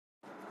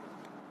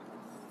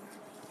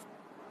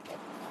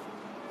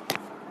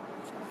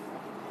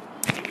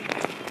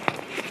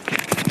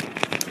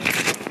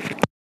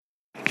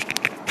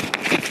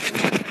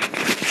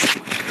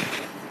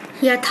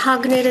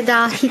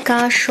यथाग्निर्दाहिका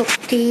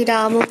शक्ति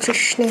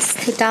रामकृष्णे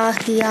स्थिता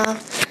हिया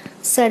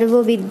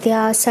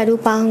सर्वविद्या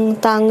स्वरूपां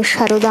तां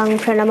शारदां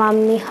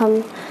प्रणमाम्यहं।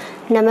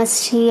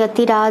 नमस्ते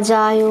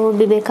अतिराजाय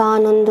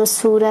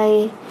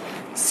विवेकानंदसूरये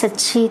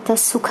सच्चित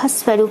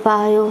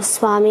सुखस्वरूपाय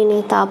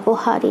स्वामिने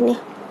तापोहारिणे।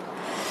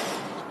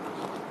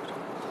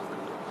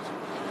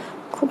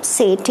 खूब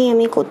सेटे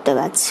आमी करते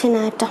पारछि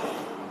ना এটা।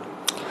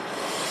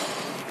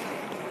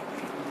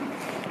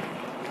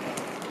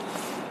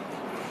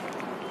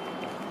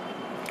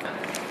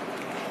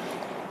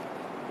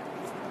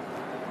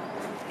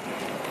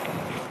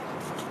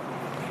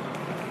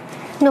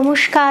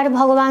 नमस्कार।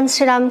 भगवान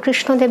श्री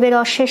रामकृष्ण देवेर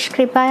अशेष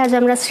कृपाय आज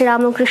আমরা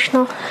শ্রীরামকৃষ্ণ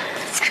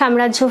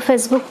সাম্রাজ্য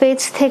ফেসবুক পেজ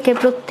থেকে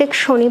প্রত্যেক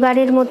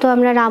শনিবারের মতো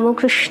আমরা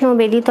রামকৃষ্ণ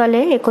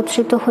বেদিতলে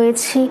একত্রিত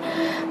হয়েছি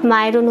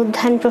মায়ের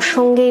অনুধ্যান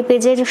প্রসঙ্গে। এই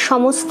পেজের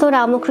সমস্ত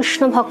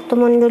রামকৃষ্ণ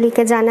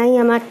ভক্তমণ্ডলীকে জানাই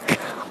আমার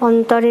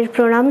অন্তরের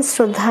প্রণাম,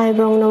 শ্রদ্ধা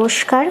এবং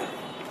নমস্কার।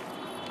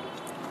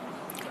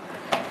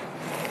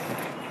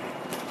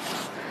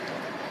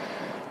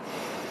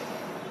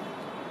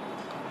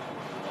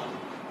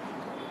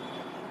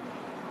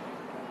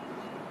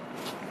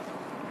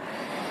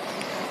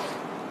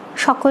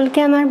 সকলকে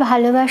আমার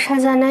ভালোবাসা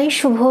জানাই।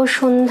 শুভ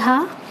সন্ধ্যা।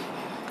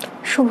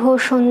 শুভ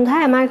সন্ধ্যা।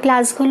 আমার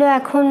ক্লাসগুলো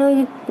এখন ওই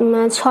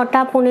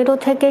 6:15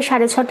 থেকে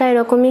 6:30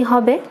 এরকমই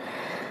হবে,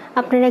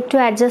 আপনারা একটু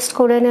অ্যাডজাস্ট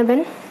করে নেবেন।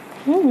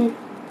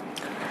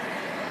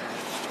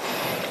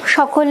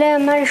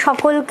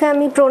 সকলকে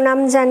আমি প্রণাম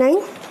জানাই।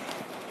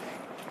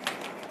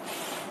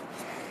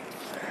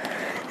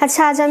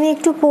 আচ্ছা, আজ আমি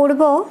একটু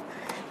পড়ব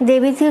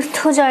দেবী তীর্থ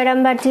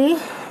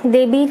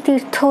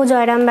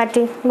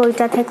জয়রামবাটি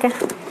বইটা থেকে।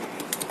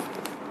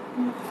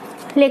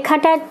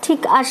 লেখাটা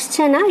ঠিক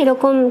আসছে না,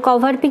 এরকম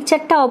কভার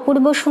পিকচারটা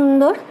অপূর্ব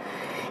সুন্দর।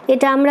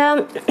 এটা আমরা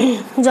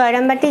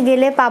জয়রামবাটি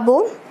গেলে পাবো।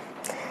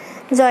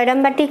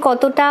 জয়রামবাটি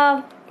কতটা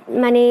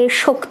মানে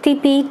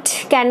শক্তিপীঠ,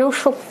 কেন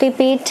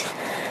শক্তিপীঠ,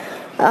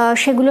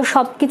 সেগুলো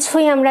সব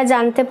কিছুই আমরা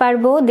জানতে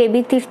পারবো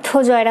দেবী তীর্থ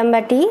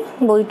জয়রামবাটি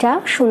বইটা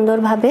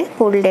সুন্দরভাবে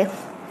পড়লে।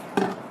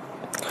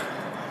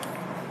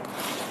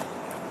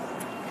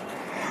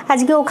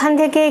 আজকে ওখান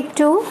থেকে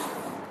একটু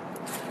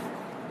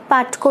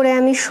পাঠ করে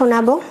আমি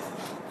শোনাবো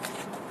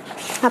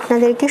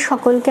আপনাদেরকে।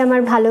 সকলকে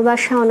আমার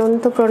ভালোবাসা,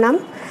 অনন্ত প্রণাম।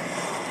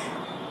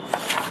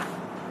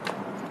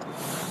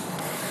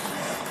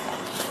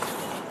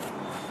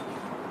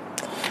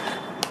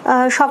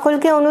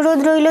 সকলকে অনুরোধ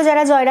রইল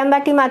যারা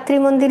জয়রামবাটি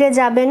মাতৃমন্দিরে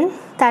যাবেন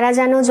তারা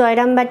যেন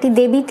জয়রামবাটি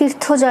দেবী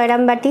তীর্থ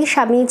জয়রামবাটি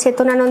স্বামী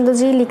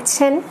চেতনানন্দজি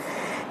লিখছেন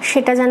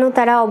সেটা যেন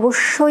তারা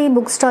অবশ্যই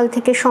বুক স্টল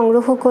থেকে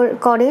সংগ্রহ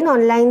করেন।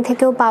 অনলাইন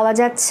থেকেও পাওয়া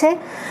যাচ্ছে।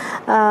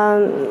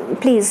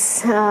 প্লিজ,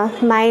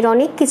 মায়ের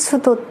অনেক কিছু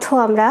তথ্য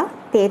আমরা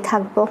পেয়ে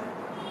থাকবো।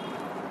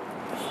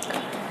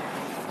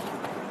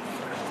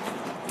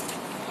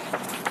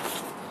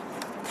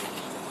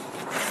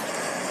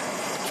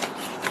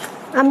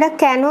 আমরা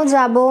কেন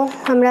যাব,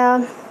 আমরা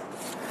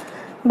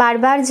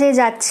বারবার যে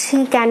যাচ্ছি,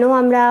 কেন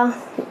আমরা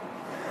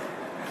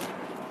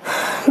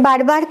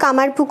বারবার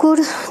কামারপুকুর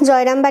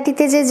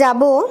জয়রামবাটিতে যে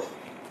যাব,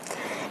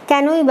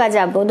 কেনই বা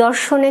যাব,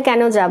 দর্শনে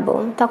কেন যাব?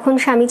 তখন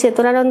স্বামী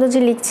চেতনানন্দজি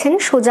লিখছেন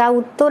সোজা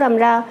উত্তর,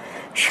 আমরা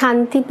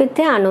শান্তি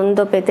পেতে, আনন্দ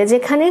পেতে।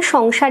 যেখানে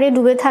সংসারে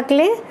ডুবে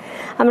থাকলে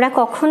আমরা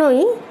কখনোই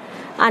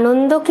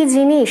আনন্দ কি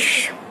জিনিস,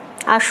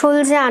 আসল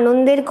যে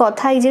আনন্দের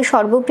কথাই যে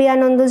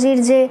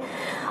সর্বপ্রিয়ানন্দজির যে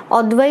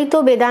অদ্বৈত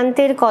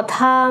বেদান্তের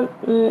কথা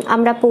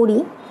আমরা পড়ি,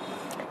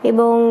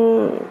 এবং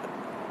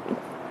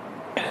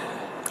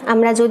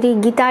আমরা যদি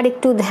গীতার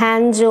একটু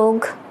ধ্যান যোগ,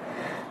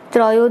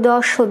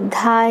 ত্রয়োদশ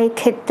অধ্যায়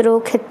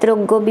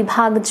ক্ষেত্রজ্ঞ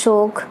বিভাগ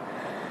যোগ,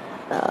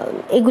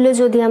 এগুলো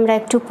যদি আমরা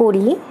একটু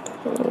পড়ি,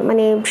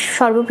 মানে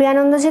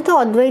সর্বপ্রিয়ানন্দজি তো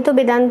অদ্বৈত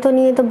বেদান্ত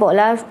নিয়ে তো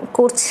বলা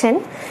করছেন।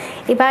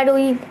 এবার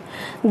ওই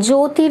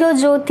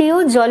জ্যোতিও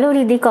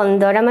জলহৃদি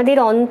কন্দর, আমাদের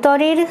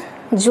অন্তরের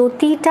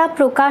জ্যোতিটা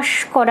প্রকাশ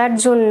করার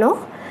জন্য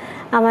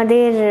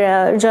আমাদের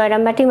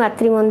জয়রামবাটি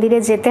মাতৃমন্দিরে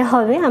যেতে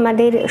হবে।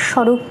 আমাদের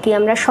স্বরূপ কি?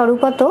 আমরা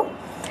স্বরূপত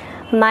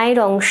মায়ের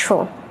অংশ।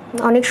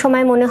 অনেক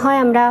সময় মনে হয়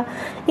আমরা,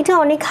 এটা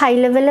অনেক হাই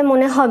লেভেলে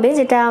মনে হবে,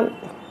 যেটা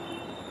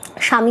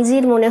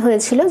স্বামীজির মনে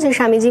হয়েছিল, যে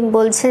স্বামীজি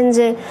বলছেন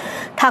যে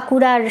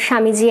ঠাকুর আর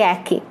স্বামীজি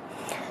একই।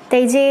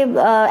 তাই যে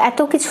এত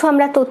কিছু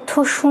আমরা তথ্য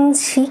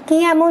শুনছি, কি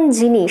এমন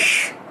জিনিস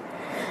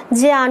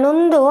যে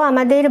আনন্দ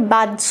আমাদের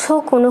বাহ্য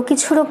কোনো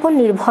কিছুর ওপর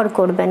নির্ভর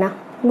করবে না?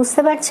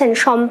 বুঝতে পারছেন?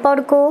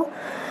 সম্পর্ক,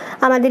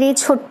 আমাদের এই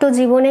ছোট্ট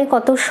জীবনে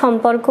কত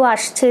সম্পর্ক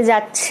আসছে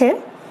যাচ্ছে,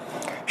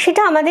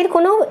 সেটা আমাদের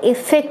কোনো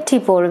এফেক্টই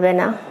পড়বে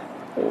না।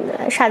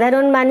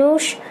 সাধারণ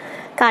মানুষ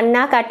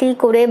কান্নাকাটি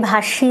করে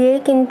ভাসিয়ে,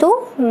 কিন্তু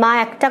মা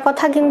একটা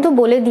কথা কিন্তু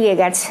বলে দিয়ে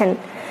গেছেন,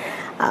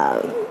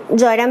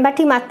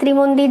 জয়রামবাটি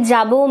মাতৃমন্দির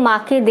যাব,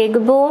 মাকে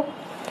দেখব,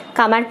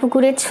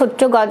 কামারপুকুরের ছোট্ট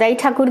গদাই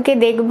ঠাকুরকে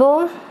দেখব।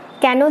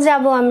 কেন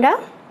যাব আমরা?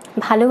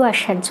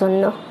 ভালোবাসার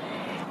জন্য।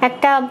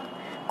 একটা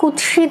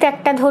কুৎসিত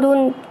একটা, ধরুন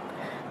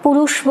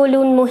পুরুষ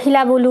বলুন,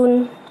 মহিলা বলুন,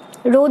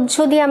 রোজ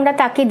যদি আমরা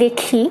তাকে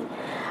দেখি,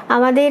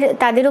 আমাদের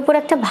তাদের উপর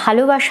একটা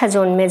ভালোবাসা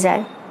জন্মে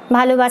যায়।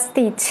 ভালোবাসতে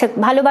ইচ্ছে,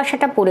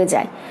 ভালোবাসাটা পড়ে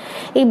যায়।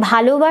 এই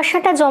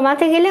ভালোবাসাটা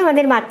জমাতে গেলে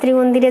আমাদের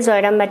মাতৃমন্দিরে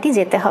জয়রামবাটি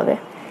যেতে হবে,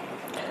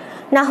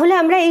 না হলে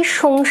আমরা এই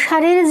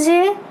সংসারের যে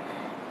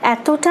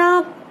এতটা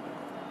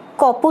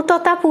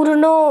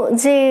কপটতাপূর্ণ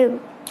যে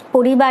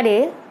পরিবারে,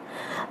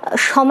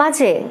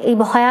 সমাজে, এই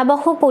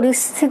ভয়াবহ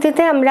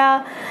পরিস্থিতিতে আমরা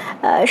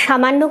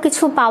সামান্য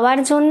কিছু পাওয়ার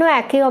জন্য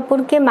একে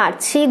অপরকে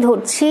মারছি,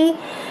 ধরছি,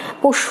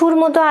 পশুর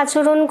মতো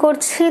আচরণ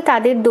করছি।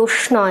 তাদের দোষ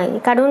নয়,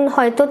 কারণ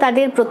হয়তো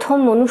তাদের প্রথম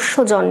মনুষ্য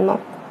জন্ম,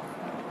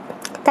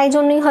 তাই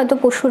জন্যই হয়তো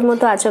পশুর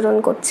মতো আচরণ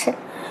করছে।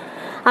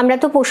 আমরা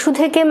তো পশু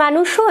থেকে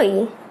মানুষ হই,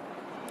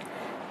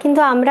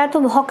 কিন্তু আমরা তো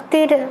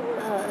ভক্তের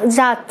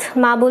জাত।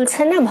 মা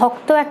বলছে না,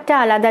 ভক্ত একটা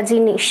আলাদা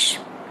জিনিস,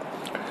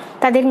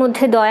 তাদের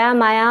মধ্যে দয়া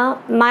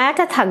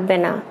মায়াটা থাকবে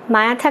না।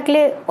 মায়া থাকলে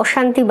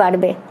অশান্তি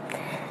বাড়বে।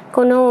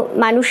 কোনো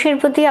মানুষের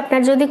প্রতি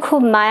আপনার যদি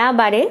খুব মায়া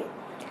বাড়ে,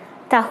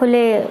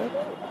 তাহলে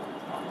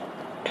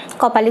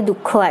কপালে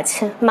দুঃখ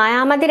আছে। মায়া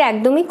আমাদের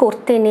একদমই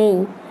করতে নেই।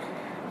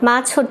 মা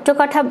ছোট্ট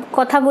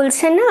কথা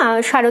বলছেন না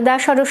সারদা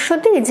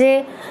সরস্বতী, যে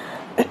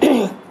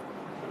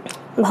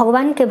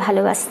ভগবানকে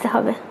ভালোবাসতে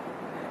হবে,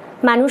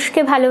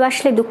 মানুষকে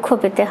ভালোবাসলে দুঃখ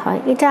পেতে হয়।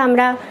 এটা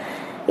আমরা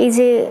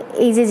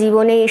এই যে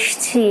জীবনে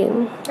এসেছি,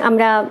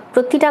 আমরা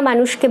প্রতিটা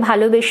মানুষকে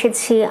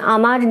ভালোবেসেছি,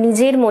 আমার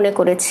নিজের মনে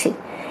করেছি,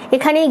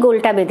 এখানেই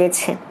গোলটা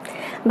বেঁধেছে।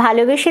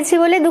 ভালোবেসেছি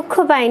বলে দুঃখ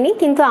পাইনি,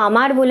 কিন্তু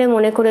আমার বলে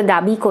মনে করে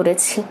দাবি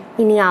করেছি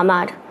ইনি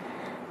আমার,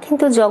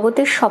 কিন্তু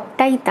জগতের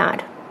সবটাই তাঁর।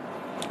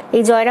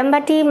 এই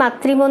জয়রামবাটি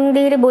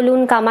মাতৃমন্দির বলুন,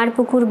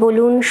 কামারপুকুর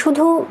বলুন,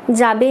 শুধু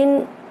যাবেন,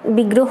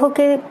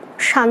 বিগ্রহকে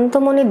শান্ত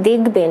মনে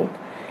দেখবেন,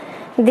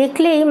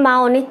 দেখলেই মা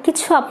অনেক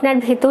কিছু আপনার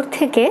ভেতর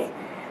থেকে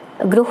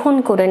গ্রহণ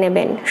করে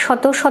নেবেন।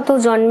 শত শত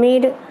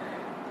জন্মের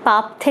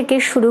পাপ থেকে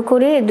শুরু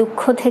করে,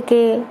 দুঃখ থেকে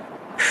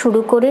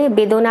শুরু করে,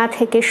 বেদনা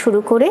থেকে শুরু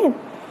করে,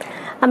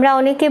 আমরা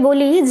অনেকে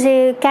বলি যে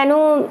কেন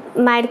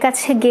মায়ের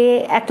কাছে গিয়ে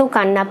এত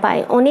কান্না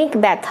পায়, অনেক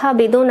ব্যথা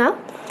বেদনা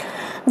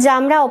যা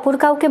আমরা অপর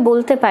কাউকে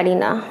বলতে পারি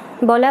না,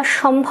 বলা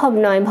সম্ভব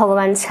নয়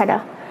ভগবান ছাড়া।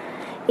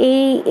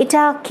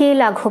 এটা কে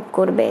লাঘব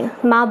করবে?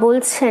 মা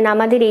বলছেন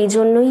আমাদের এই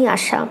জন্যই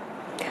আসা,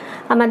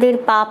 আমাদের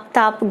পাপ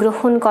তাপ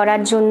গ্রহণ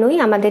করার জন্যই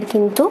আমাদের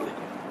কিন্তু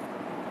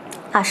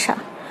আসা।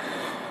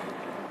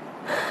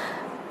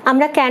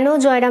 আমরা কেন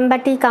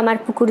জয়রামবাটি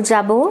কামারপুকুর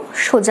যাব?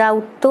 সোজা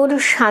উত্তর,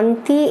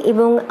 শান্তি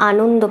এবং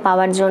আনন্দ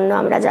পাওয়ার জন্য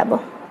আমরা যাব।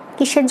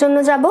 কিসের জন্য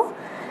যাব?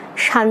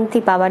 শান্তি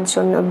পাওয়ার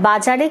জন্য।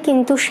 বাজারে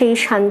কিন্তু সেই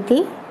শান্তি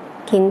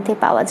কিনতে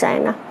পাওয়া যায়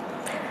না।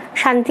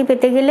 শান্তি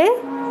পেতে গেলে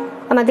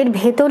আমাদের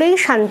ভেতরেই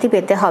শান্তি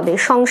পেতে হবে।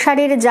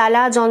 সংসারের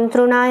জ্বালা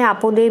যন্ত্রণায়,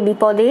 আপদে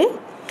বিপদে,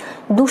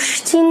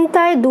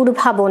 দুশ্চিন্তায়,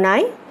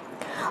 দুর্ভাবনায়,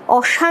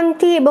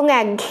 অশান্তি এবং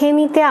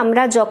একঘেয়েমিতে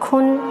আমরা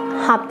যখন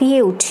হাঁপিয়ে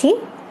উঠি,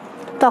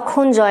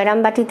 তখন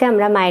জয়রামবাটিতে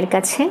আমরা মায়ের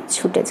কাছে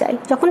ছুটে যাই।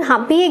 যখন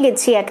হাঁপিয়ে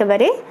গেছি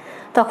একেবারে,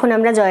 তখন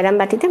আমরা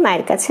জয়রামবাটিতে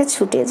মায়ের কাছে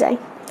ছুটে যাই।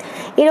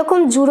 এরকম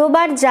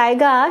জুড়োবার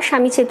জায়গা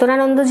স্বামী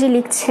চেতনানন্দজি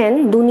লিখছেন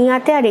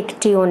দুনিয়াতে আর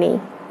একটিও নেই।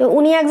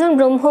 উনি একজন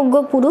ব্রহ্মজ্ঞ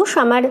পুরুষ।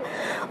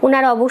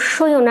 ওনার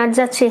অবশ্যই ওনার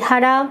যা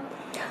চেহারা,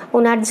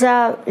 ওনার যা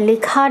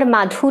লেখার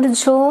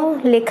মাধুর্য,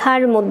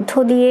 লেখার মধ্য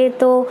দিয়ে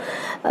তো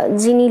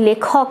যিনি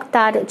লেখক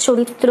তার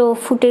চরিত্র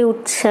ফুটে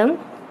উঠছে।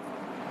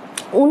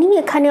 উনি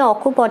এখানে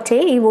অকপটে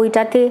এই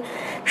বইটাতে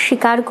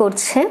স্বীকার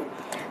করছে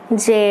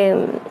যে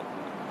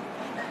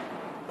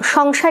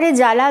সংসারে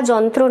জ্বালা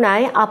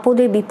যন্ত্রণায়,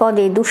 আপদে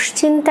বিপদে,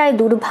 দুশ্চিন্তায়,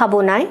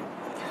 দুর্ভাবনায়,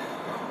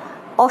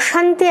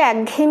 অশান্তি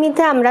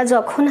একঘেয়েমিতে আমরা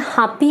যখন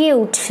হাঁপিয়ে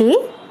উঠি,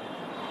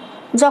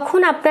 যখন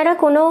আপনারা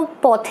কোনো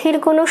পথের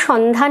কোনো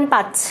সন্ধান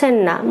পাচ্ছেন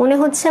না, মনে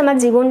হচ্ছে আমার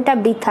জীবনটা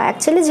বৃথা।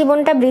 অ্যাকচুয়ালি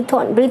জীবনটা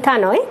বৃথা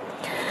নয়,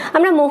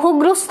 আমরা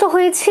মোহগ্রস্ত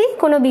হয়েছি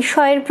কোনো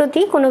বিষয়ের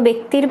প্রতি, কোনো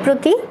ব্যক্তির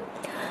প্রতি,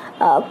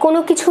 কোনো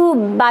কিছু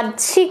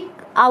বাহ্যিক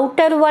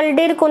আউটার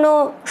ওয়ার্ল্ডের কোনো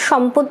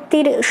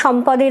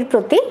সম্পদের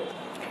প্রতি।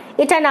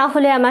 এটা না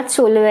হলে আমার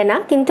চলবে না,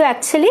 কিন্তু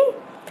অ্যাকচুয়ালি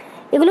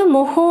এগুলো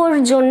মোহর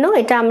জন্য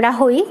এটা আমরা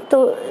হই। তো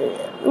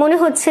মনে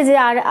হচ্ছে যে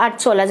আর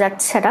চলা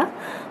যাচ্ছে না,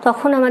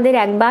 তখন আমাদের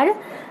একবার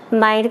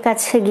মায়ের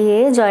কাছে গিয়ে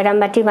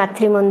জয়রামবাটি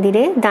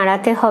মাতৃমন্দিরে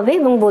দাঁড়াতে হবে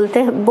এবং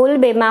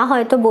বলবে, মা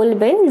হয়তো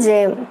বলবেন যে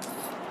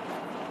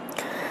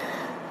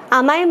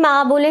আমায় মা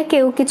বলে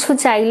কেউ কিছু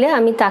চাইলে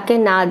আমি তাকে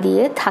না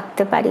দিয়ে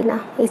থাকতে পারি না।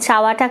 এই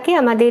চাওয়াটাকে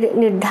আমাদের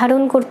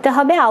নির্ধারণ করতে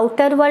হবে।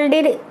 আউটার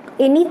ওয়ার্ল্ডের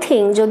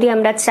এনিথিং যদি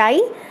আমরা চাই,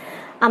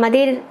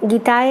 আমাদের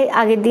গীতায়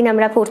আগের দিন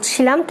আমরা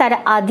পড়ছিলাম তার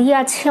আদি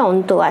আছে,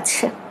 অন্ত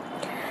আছে।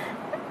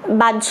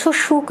 বাহ্য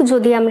সুখ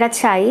যদি আমরা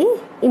চাই,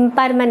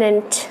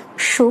 ইম্পারমানেন্ট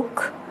সুখ,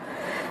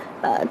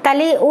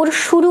 তাহলে ওর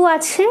শুরু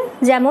আছে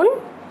যেমন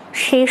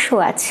শেষও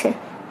আছে।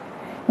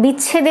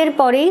 বিচ্ছেদের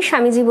পরেই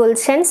স্বামীজি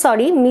বলছেন,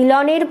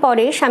 মিলনের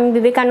পরে স্বামী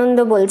বিবেকানন্দ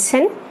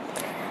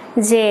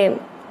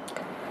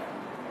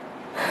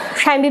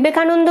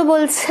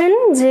বলছেন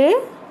যে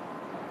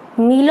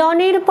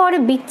মিলনের পর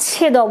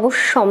বিচ্ছেদ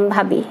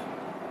অবশ্যম্ভাবী,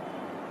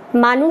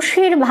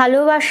 মানুষের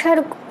ভালোবাসার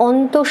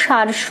অন্ত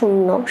সার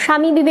শূন্য।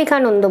 স্বামী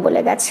বিবেকানন্দ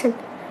বলে গেছেন।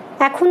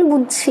 এখন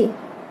বুঝছি,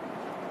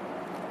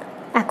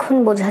 এখন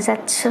বোঝা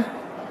যাচ্ছে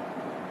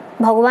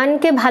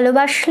ভগবানকে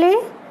ভালোবাসলে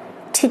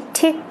ঠিক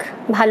ঠিক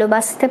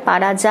ভালোবাসতে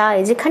পারা যায়,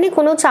 যেখানে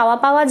কোনো চাওয়া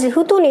পাওয়া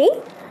যেহেতু নেই,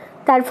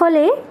 তার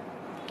ফলে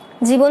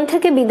জীবন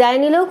থেকে বিদায়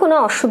নিলেও কোনো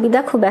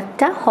অসুবিধা খুব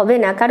একটা হবে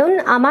না। কারণ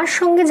আমার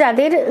সঙ্গে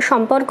যাদের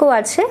সম্পর্ক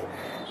আছে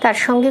তার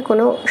সঙ্গে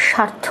কোনো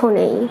স্বার্থ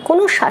নেই,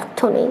 কোনো স্বার্থ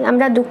নেই।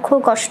 আমরা দুঃখ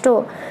কষ্ট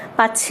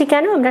পাচ্ছি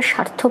কেন? আমরা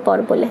স্বার্থপর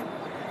বলে,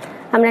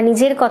 আমরা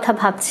নিজের কথা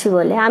ভাবছি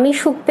বলে। আমি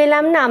সুখ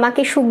পেলাম না,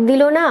 আমাকে সুখ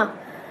দিল না,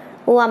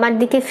 ও আমার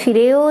দিকে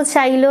ফিরেও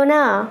চাইল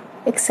না,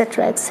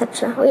 এক্সেট্রা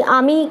এক্সেট্রা। ওই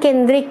আমি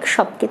কেন্দ্রিক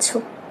সব কিছু।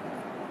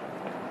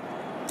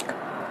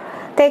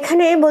 তো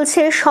এখানে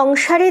বলছে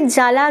সংসারের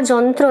জ্বালা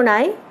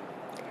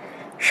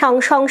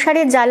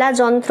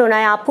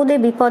যন্ত্রণায়, আপদে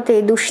বিপদে,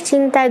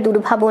 দুশ্চিন্তায়,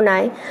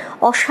 দুর্ভাবনায়,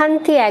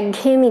 অশান্তি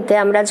একঘেয়েমিতে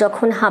আমরা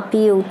যখন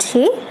হাঁপিয়ে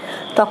উঠি,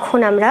 তখন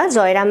আমরা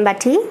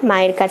জয়রামবাটি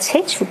মায়ের কাছে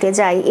ছুটে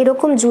যাই।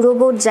 এরকম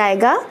জুড়োবোর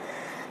জায়গা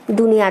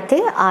দুনিয়াতে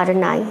আর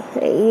নাই।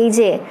 এই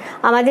যে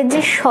আমাদের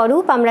যে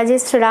স্বরূপ, আমরা যে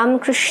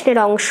শ্রীরামকৃষ্ণের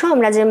অংশ,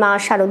 আমরা যে মা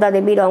সারদা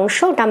দেবীর অংশ,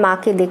 ওটা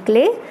মাকে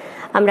দেখলে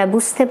আমরা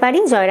বুঝতে পারি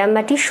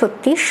জয়রামবাটি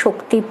সত্যি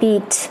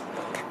শক্তিপীঠ।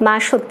 মা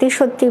সত্যি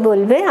সত্যি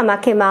বলবে,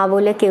 আমাকে মা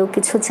বলে কেউ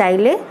কিছু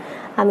চাইলে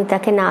আমি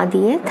তাকে না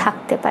দিয়ে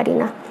থাকতে পারি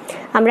না।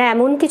 আমরা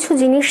এমন কিছু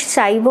জিনিস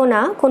চাইবো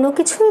না, কোনো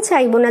কিছুই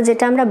চাইবো না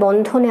যেটা আমরা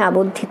বন্ধনে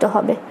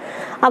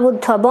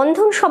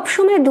বন্ধন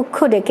সবসময় দুঃখ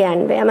ডেকে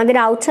আনবে। আমাদের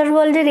আউটার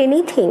ওয়ার্ল্ডের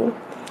এনিথিং,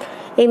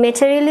 এই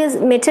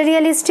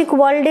মেটেরিয়ালিস্টিক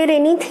ওয়ার্ল্ডের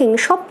এনিথিং,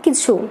 সব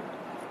কিছু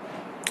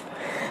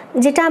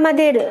যেটা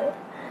আমাদের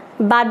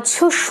বাহ্য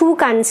সুখ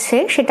আনছে,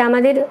 সেটা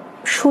আমাদের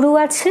শুরু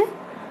আছে,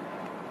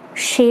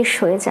 শেষ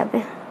হয়ে যাবে।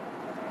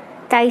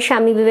 তাই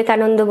স্বামী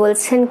বিবেকানন্দ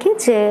বলছেন কি,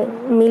 যে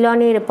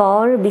মিলনের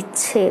পর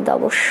বিচ্ছেদ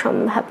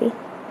অবশ্যম্ভাবী।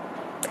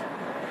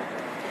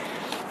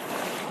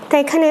 তাই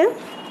এখানে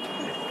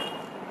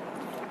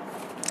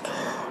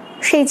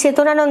সেই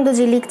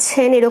চেতনানন্দজি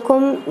লিখছেন,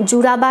 এরকম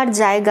জুড়াবার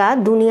জায়গা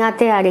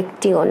দুনিয়াতে আর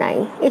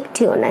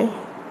একটিও নাই।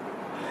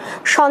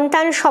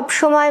 সন্তান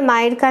সবসময়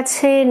মায়ের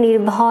কাছে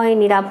নির্ভয়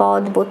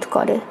নিরাপদ বোধ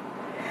করে।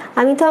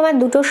 আমি তো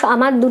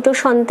আমার দুটো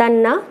সন্তান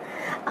না,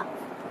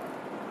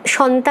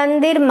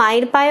 সন্তানদের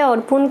মায়ের পায়ে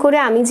অর্পণ করে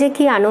আমি যে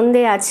কি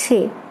আনন্দে আছি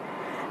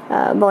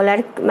বলার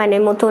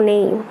মতো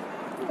নেই।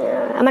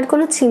 আমার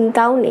কোনো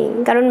চিন্তাও নেই,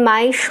 কারণ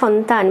মায়ের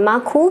সন্তান, মা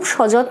খুব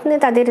সযত্নে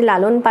তাদের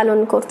লালন পালন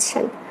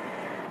করছেন,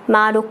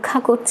 মা রক্ষা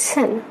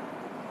করছেন।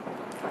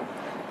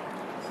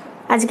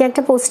 আজকে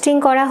একটা পোস্টিং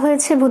করা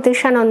হয়েছে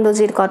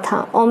ভূতেশানন্দজির কথা,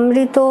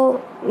 অমৃত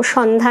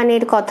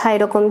সন্ধানের কথা,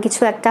 এরকম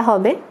কিছু একটা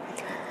হবে।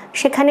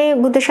 সেখানে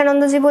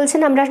ভূতেশানন্দজি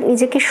বলছেন, আমরা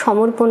নিজেকে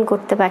সমর্পণ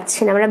করতে পারছি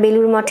না। আমরা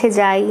বেলুর মঠে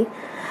যাই,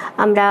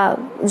 আমরা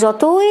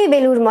যতই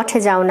বেলুর মঠে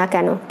যাও না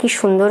কেন, কি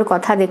সুন্দর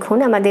কথা দেখুন,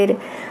 আমাদের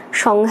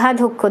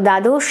সংঘাধ্যক্ষ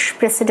দ্বাদশ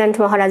প্রেসিডেন্ট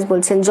মহারাজ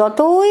বলছেন,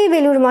 যতই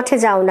বেলুর মঠে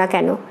যাও না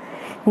কেন,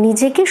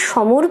 নিজেকে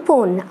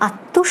সমর্পণ,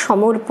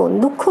 আত্মসমর্পণ।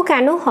 দুঃখ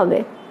কেন হবে?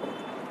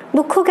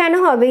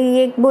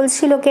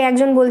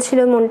 একজন বলছিল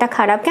মনটা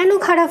খারাপ, কেন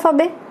খারাপ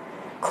হবে?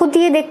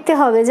 খতিয়ে দেখতে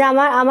হবে যে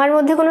আমার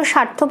মধ্যে কোনো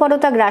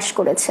স্বার্থপরতা গ্রাস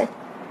করেছে,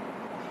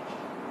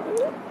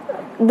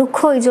 দুঃখ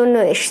ওই জন্য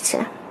এসছে।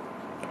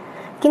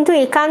 কিন্তু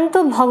একান্ত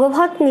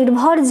ভগবত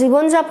নির্ভর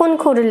জীবনযাপন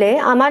করলে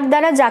আমার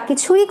দ্বারা যা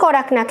কিছুই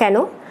করাক না কেন,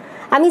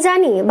 আমি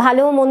জানি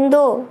ভালো মন্দ,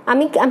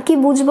 আমি কি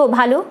বুঝবো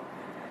ভালো?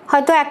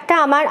 হয়তো একটা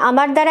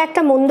আমার দ্বারা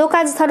একটা মন্দ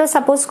কাজ ধরো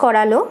সাপোজ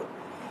করালো,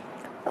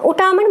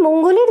 ওটা আমার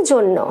মঙ্গলের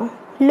জন্য,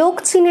 লোক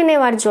চিনে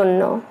নেওয়ার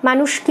জন্য,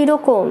 মানুষ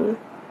কিরকম।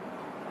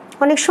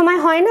 অনেক সময়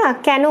হয় না,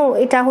 কেন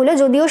এটা হলো,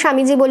 যদিও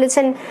স্বামীজি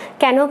বলেছেন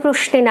কেন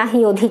প্রশ্নে নাহি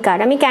অধিকার,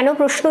 আমি কেন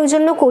প্রশ্ন ওই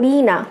জন্য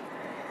করিই না,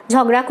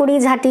 ঝগড়া করি,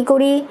 ঝাঁটি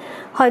করি,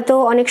 হয়তো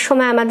অনেক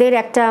সময় আমাদের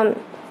একটা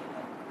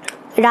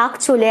রাগ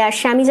চলে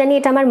আসে, আমি জানি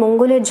এটা আমার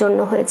মঙ্গলের জন্য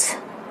হয়েছে,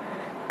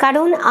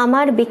 কারণ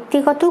আমার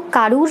ব্যক্তিগত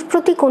কারুর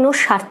প্রতি কোনো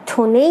স্বার্থ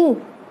নেই,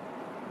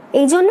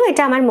 এই জন্য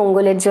এটা আমার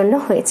মঙ্গলের জন্য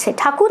হয়েছে,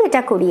 ঠাকুর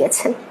এটা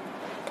করিয়েছেন।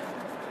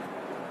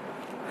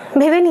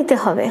 ভেবে নিতে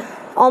হবে।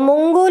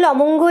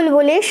 অমঙ্গল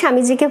বলে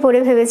স্বামীজিকে পড়ে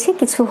ভেবেছি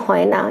কিছু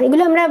হয় না,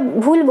 এগুলো আমরা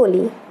ভুল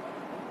বলি।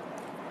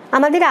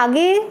 আমাদের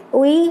আগে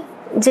ওই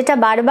যেটা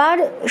বারবার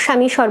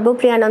স্বামী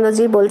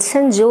সর্বপ্রিয়ানন্দজি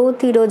বলছেন,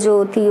 জ্যোতির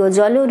জ্যোতি ও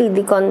জল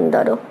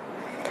হৃদিকন্দর,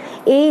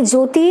 এই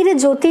জ্যোতির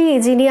জ্যোতি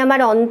যিনি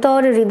আমার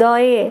অন্তর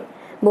হৃদয়ে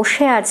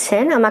বসে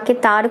আছেন, আমাকে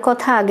তার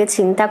কথা আগে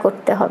চিন্তা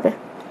করতে হবে।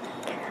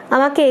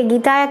 আমাকে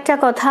গীতায় একটা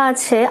কথা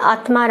আছে,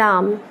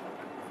 আত্মারাম,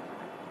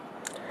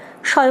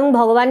 স্বয়ং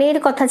ভগবানের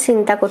কথা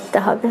চিন্তা করতে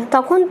হবে।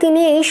 তখন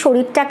তিনি এই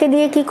শরীরটাকে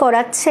দিয়ে কি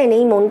করাচ্ছেন,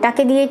 এই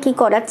মনটাকে দিয়ে কি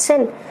করাচ্ছেন,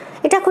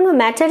 এটা কোনো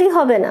ম্যাটারই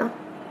হবে না,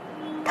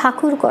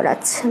 ঠাকুর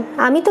করাচ্ছেন,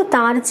 আমি তো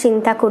তার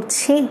চিন্তা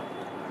করছি।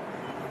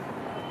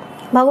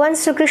 ভগবান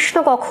শ্রীকৃষ্ণ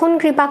কখন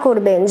কৃপা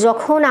করবেন?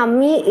 যখন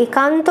আমি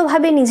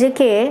একান্তভাবে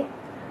নিজেকে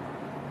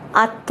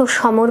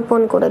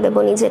আত্মসমর্পণ করে দেব,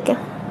 নিজেকে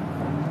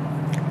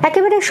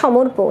একেবারে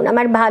সমর্পণ।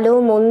 আমার ভালো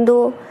মন্দ,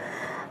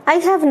 আই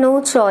হ্যাভ নো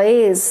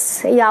চয়েস।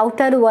 এই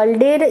আউটার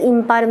ওয়ার্ল্ডের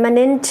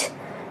ইমপারমানেন্ট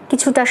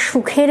কিছুটা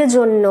সুখের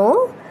জন্য,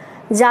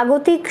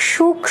 জাগতিক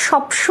সুখ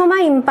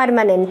সবসময়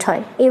ইমপারমানেন্ট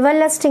হয়,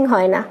 এভারলাস্টিং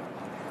হয় না।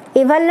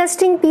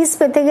 এভারলাস্টিং পিস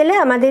পেতে গেলে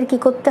আমাদের কি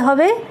করতে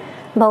হবে?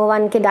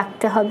 ভগবানকে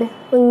ডাকতে হবে,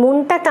 ওই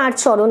মনটা তার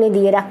চরণে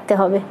দিয়ে রাখতে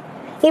হবে।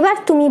 এবার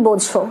তুমি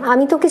বোঝো,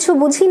 আমি তো কিছু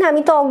বুঝি না,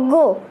 আমি তো অজ্ঞ,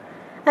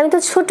 আমি তো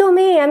ছোট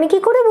মেয়ে, আমি কি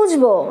করে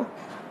বুঝবো।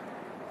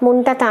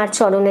 মনটা তার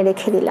চরণে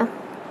রেখে দিলাম।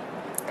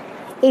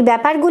 এই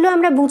ব্যাপারগুলো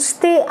আমরা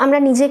বুঝতে, আমরা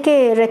নিজেকে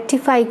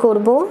রেকটিফাই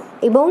করব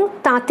এবং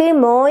তাতে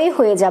ময়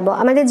হয়ে যাব।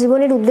 আমাদের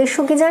জীবনের উদ্দেশ্য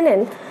কি জানেন?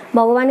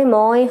 ভগবানে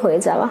ময় হয়ে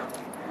যাওয়া।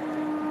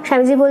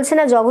 স্বামীজি বলছে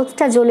না,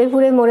 জগৎটা জ্বলে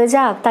পুড়ে মরে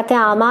যাক, তাতে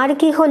আমার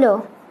কি হলো।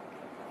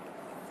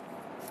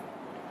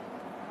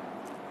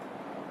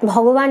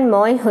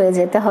 ভগবানময় হয়ে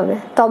যেতে হবে,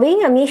 তবেই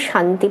আমি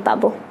শান্তি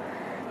পাবো।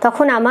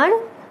 তখন আমার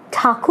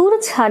ঠাকুর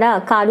ছাড়া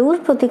কারুর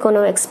প্রতি কোনো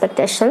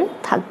এক্সপেকটেশন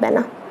থাকবে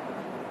না।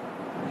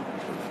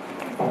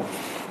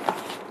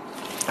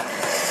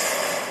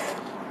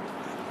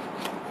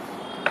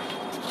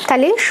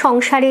 তাহলে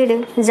সংসারের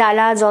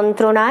জ্বালা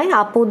যন্ত্রণায়,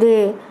 আপদে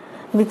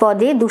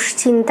বিপদে,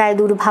 দুশ্চিন্তায়,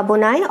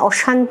 দুর্ভাবনায়,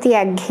 অশান্তি,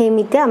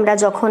 একঘেয়েমিতে আমরা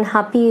যখন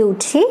হাঁপিয়ে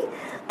উঠি,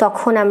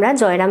 তখন আমরা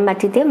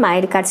জয়রামবাটিতে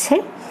মায়ের কাছে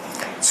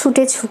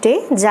ছুটে ছুটে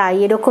যাই।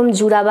 এরকম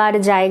জুড়াবার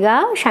জায়গা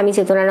স্বামী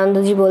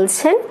চেতনানন্দজি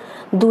বলছেন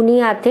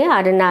দুনিয়াতে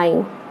আর নাই।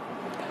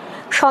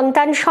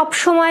 সন্তান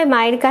সবসময়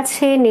মায়ের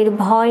কাছে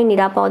নির্ভয়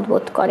নিরাপদ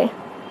বোধ করে,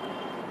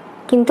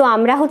 কিন্তু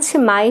আমরা হচ্ছে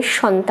মায়ের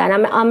সন্তান।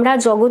 আমরা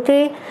জগতে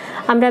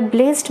আমরা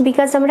ব্লেসড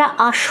বিকজ আমরা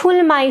আসল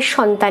মায়ের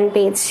সন্তান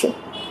পেয়েছি।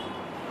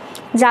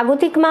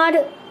 জাগতিক মার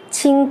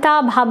চিন্তা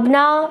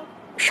ভাবনা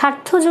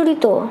স্বার্থ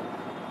জড়িত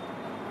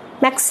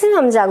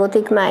ম্যাক্সিমাম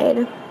জাগতিক মায়ের,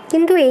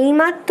 কিন্তু এই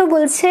মার তো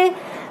বলছে,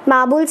 মা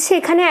বলছে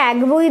এখানে এক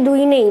বই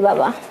দুই নেই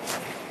বাবা।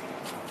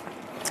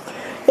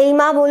 এই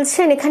মা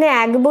বলছেন এখানে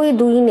এক বই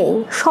দুই নেই,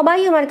 সবাই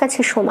আমার কাছে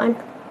সমান।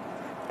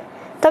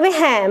 তবে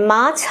হ্যাঁ,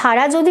 মা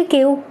ছাড়া যদি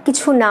কেউ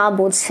কিছু না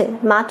বোঝে,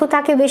 মা তো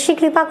তাকে বেশি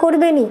কৃপা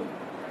করবেনি।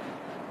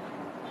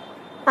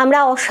 আমরা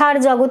অসার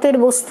জগতের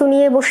বস্তু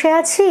নিয়ে বসে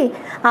আছি,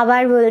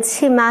 আবার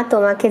বলছি মা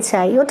তোমাকে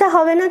চাই, ওটা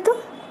হবে না তো,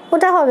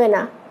 ওটা হবে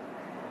না।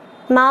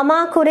 মা মা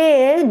করে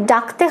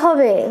ডাকতে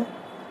হবে,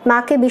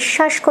 মাকে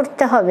বিশ্বাস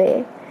করতে হবে।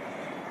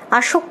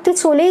 আসক্তি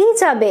চলেই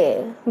যাবে,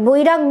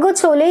 বৈরাগ্য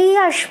চলেই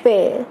আসবে,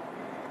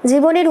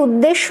 জীবনের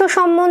উদ্দেশ্য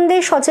সম্বন্ধে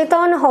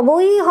সচেতন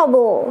হবই হব।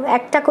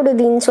 একটা করে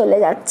দিন চলে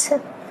যাচ্ছে,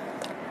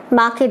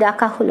 মাকে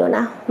ডাকা হলো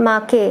না,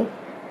 মাকে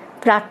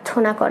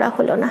প্রার্থনা করা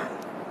হলো না।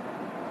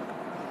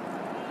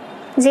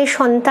 যে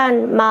সন্তান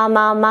মা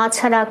মা মা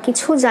ছাড়া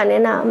কিছু জানে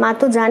না, মা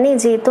তো জানে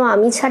যে তো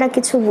আমি ছাড়া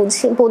কিছু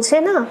বোঝে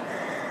না,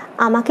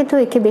 আমাকে তো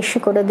একে বেশি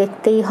করে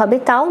দেখতেই হবে।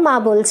 তাও মা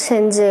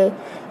বলছেন যে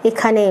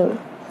এখানে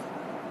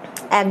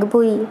এক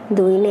বই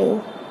দুই নেই।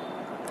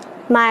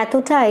 মা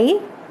এতটাই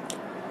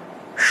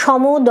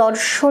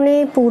সমদর্শনে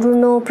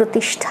পূর্ণ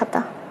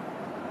প্রতিষ্ঠাতা।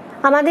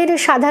 আমাদের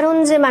সাধারণ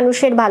যে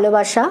মানুষের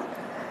ভালোবাসা,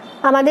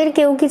 আমাদের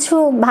কেউ কিছু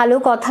ভালো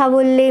কথা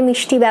বললে,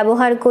 মিষ্টি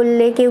ব্যবহার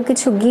করলে, কেউ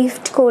কিছু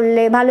গিফট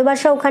করলে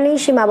ভালোবাসা ওখানেই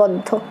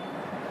সীমাবদ্ধ।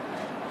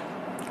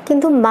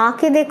 কিন্তু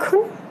মাকে দেখুন,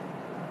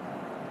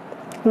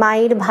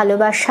 মায়ের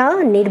ভালোবাসা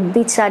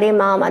নির্বিচারে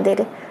মা আমাদের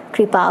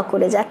কৃপা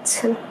করে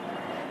যাচ্ছেন।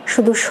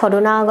 শুধু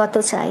শরণাগত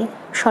চাই,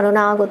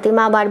 শরণাগতি।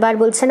 মা বারবার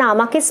বলছে না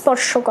আমাকে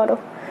স্পর্শ করো।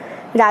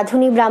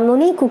 রাধুনী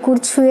ব্রাহ্মণী কুকুর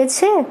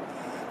ছুঁয়েছে,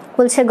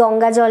 বলছে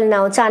গঙ্গা জল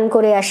নাও, চান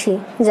করে আসি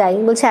যাই।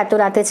 বলছে এত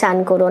রাতে চান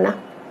করো না।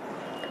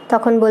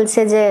 তখন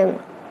বলছে যে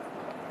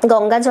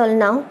গঙ্গা জল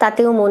নাও,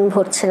 তাতেও মন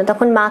ভরছে না।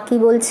 তখন মা কি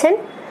বলছেন?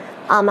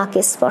 আমাকে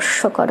স্পর্শ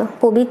করো।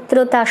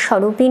 পবিত্রতা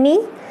স্বরূপিণী,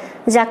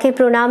 যাকে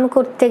প্রণাম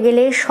করতে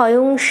গেলে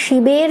স্বয়ং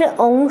শিবের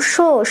অংশ,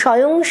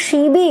 স্বয়ং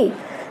শিবই,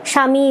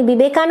 স্বামী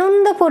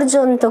বিবেকানন্দ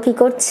পর্যন্ত কি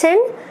করছেন?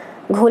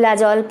 ঘোলা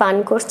জল পান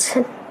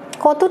করছেন।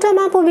 কতটা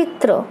মা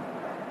পবিত্র!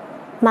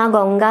 মা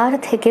গঙ্গার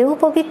থেকেও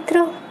পবিত্র।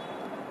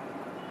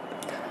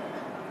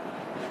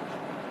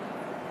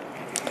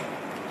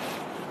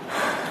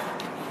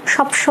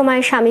 সব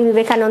সময় স্বামী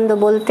বিবেকানন্দ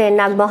বলতেন,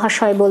 নাগ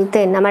মহাশয়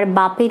বলতেন, আমার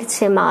বাপের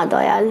চেয়ে মা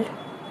দয়াল।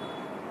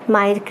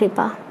 মায়ের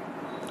কৃপা।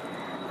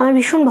 আমার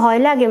ভীষণ ভয়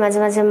লাগে মাঝে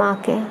মাঝে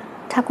মাকে।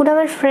 ঠাকুর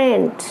আমার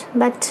ফ্রেন্ড,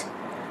 বাট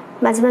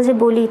মাঝে মাঝে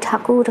বলি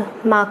ঠাকুর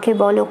মাকে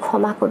বলো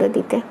ক্ষমা করে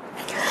দিতে।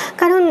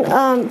 কারণ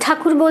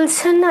ঠাকুর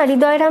বলছেন না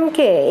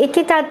হৃদয়রামকে,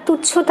 একে তার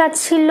তুচ্ছ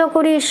তাচ্ছিল্য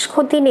করিস,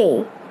 ক্ষতি নেই।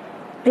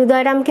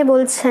 হৃদয়রামকে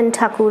বলছেন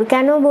ঠাকুর,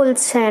 কেন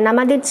বলছেন?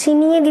 আমাদের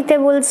চিনিয়ে দিতে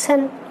বলছেন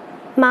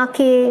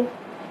মাকে।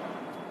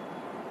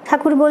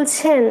 ঠাকুর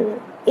বলছেন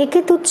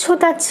একে তুচ্ছ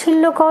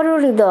তাচ্ছিল্য করো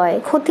হৃদয়,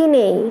 ক্ষতি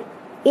নেই,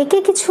 একে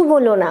কিছু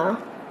বলো না।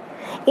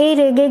 এই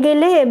রেগে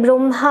গেলে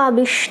ব্রহ্মা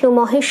বিষ্ণু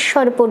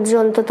মহেশ্বর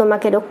পর্যন্ত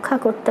তোমাকে রক্ষা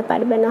করতে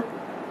পারবে না।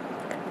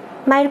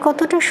 মায়ের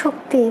কতটা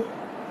শক্তি!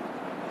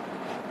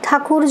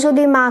 ঠাকুর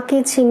যদি মাকে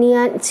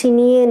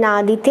চিনিয়ে না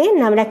দিতেন,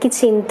 আমরা কি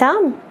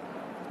চিনতাম?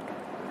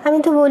 আমি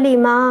তো বলি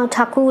মা,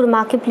 ঠাকুর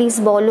মাকে প্লিজ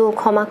বলো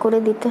ক্ষমা করে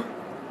দিতে,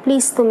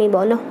 প্লিজ তুমি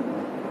বলো।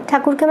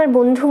 ঠাকুরকে আমার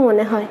বন্ধু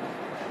মনে হয়।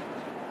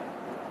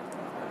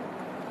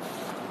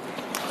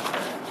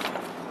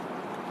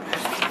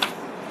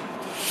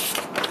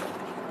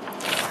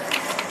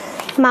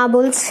 মা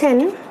বলছেন,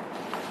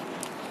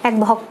 এক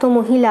ভক্ত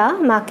মহিলা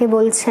মাকে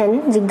বলছেন,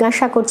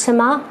 জিজ্ঞাসা করছে,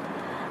 মা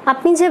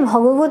আপনি যে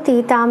ভগবতী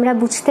তা আমরা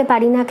বুঝতে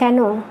পারি না কেন?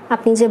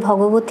 আপনি যে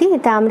ভগবতী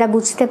তা আমরা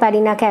বুঝতে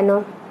পারি না কেন?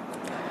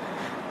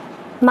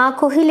 মা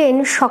কহিলেন,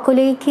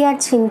 সকলেই কি আর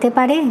চিনতে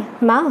পারে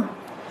মা?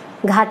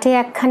 ঘাটে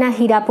একখানা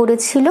হীরা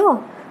পড়েছিল,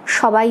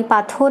 সবাই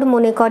পাথর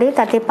মনে করে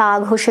তাতে পা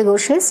ঘষে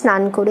ঘষে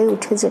স্নান করে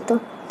উঠে যেত।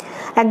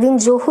 একদিন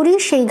জহুরি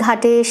সেই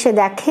ঘাটে এসে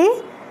দেখে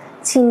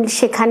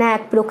সেখানে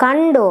এক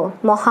প্রকাণ্ড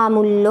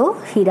মহামূল্য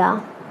হীরা।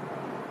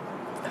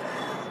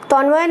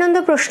 তন্ময়ানন্দ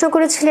প্রশ্ন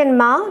করেছিলেন,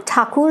 মা,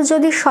 ঠাকুর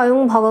যদি স্বয়ং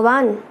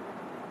ভগবান,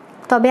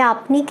 তবে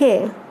আপনি কে?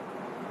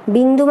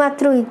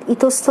 বিন্দুমাত্র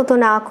ইতস্তত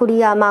না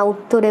করিয়া মা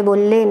উত্তরে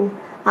বললেন,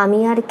 আমি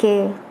আর কে,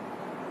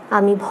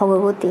 আমি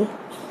ভগবতী।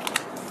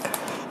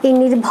 এই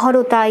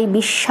নির্ভরতা, এই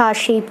বিশ্বাস,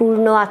 এই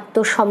পূর্ণ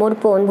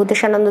আত্মসমর্পণ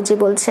ভূতেশানন্দজি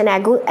বলছেন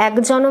এক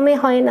জনমে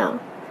হয় না,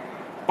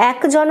 এক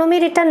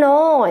জনমের এটা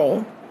নয়।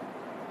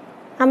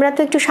 আমরা তো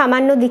একটু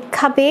সামান্য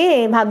দীক্ষা পেয়ে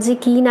ভাবছি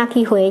কি না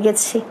কি হয়ে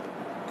গেছে,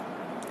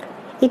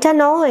 এটা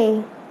নয়,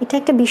 এটা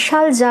একটা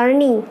বিশাল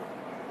জার্নি।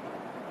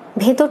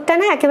 ভেতরটা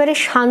না একেবারে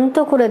শান্ত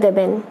করে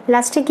দেবেন।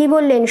 লাস্টে কি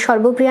বললেন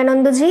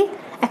সর্বপ্রিয়ানন্দজি?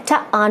 একটা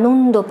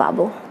আনন্দ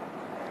পাবো,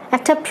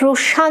 একটা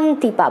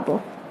প্রশান্তি পাবো,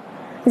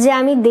 যে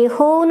আমি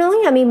দেহও নই,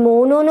 আমি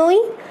মনও নই,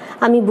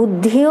 আমি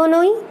বুদ্ধিও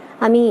নই,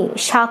 আমি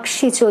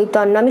সাক্ষী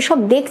চৈতন্য, আমি সব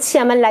দেখছি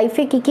আমার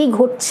লাইফে কি কি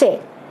ঘটছে।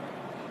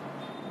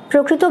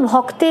 প্রকৃত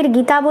ভক্তের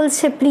গীতা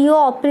বলছে প্রিয়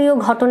অপ্রিয়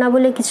ঘটনা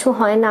বলে কিছু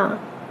হয় না।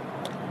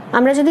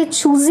 আমরা যদি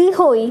চুজি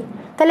হই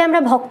তাহলে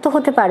আমরা ভক্ত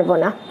হতে পারবো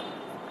না।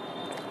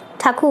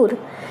 ঠাকুর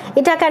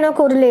এটা কেন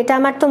করলে, এটা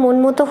আমার তো মন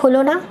মতো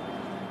হলো না,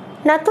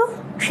 না তো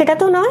সেটা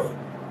তো নয়।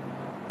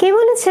 কে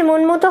বলেছে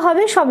মন মতো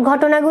হবে সব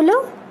ঘটনাগুলো?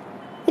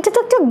 এটা তো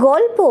একটা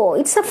গল্প,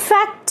 ইটস আ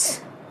ফ্যাক্ট,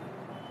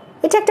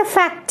 এটা একটা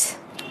ফ্যাক্ট,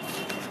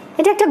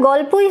 এটা একটা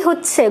গল্পই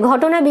হচ্ছে,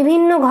 ঘটনা,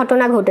 বিভিন্ন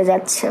ঘটনা ঘটে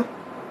যাচ্ছে।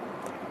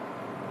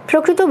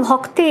 প্রকৃত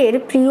ভক্তের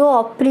প্রিয়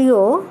অপ্রিয়,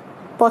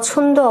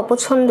 পছন্দ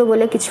অপছন্দ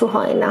বলে কিছু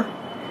হয় না।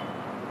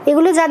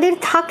 এগুলো যাদের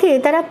থাকে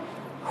তারা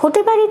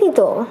হতে পারেনি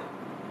তো,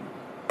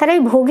 তারা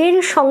এই ভোগের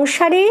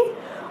সংসারে,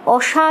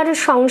 অসার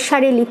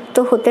সংসারে লিপ্ত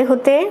হতে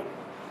হতে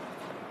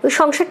ওই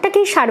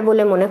সংসারটাকেই সার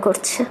বলে মনে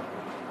করছে।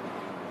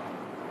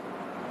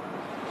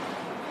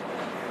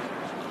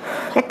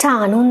 একটা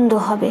আনন্দ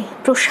হবে,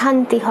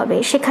 প্রশান্তি হবে,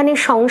 সেখানে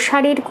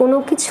সংসারের কোনো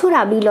কিছুর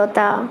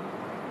আবিলতা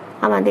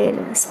আমাদের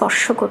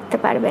স্পর্শ করতে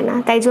পারবে না।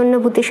 তাই জন্য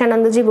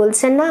ভূতেশানন্দজি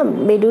বলছেন না,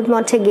 বেলুড়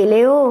মঠে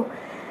গেলেও,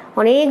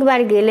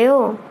 অনেকবার গেলেও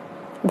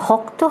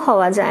ভক্ত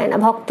হওয়া যায় না।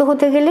 ভক্ত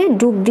হতে গেলে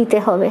ডুব দিতে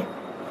হবে,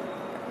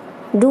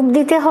 ডুব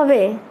দিতে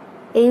হবে।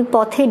 এই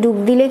পথে ডুব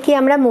দিলে কি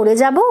আমরা মরে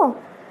যাব?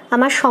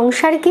 আমার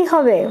সংসার কি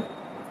হবে?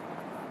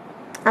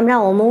 আমরা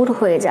অমর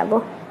হয়ে যাব।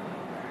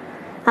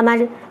 আমার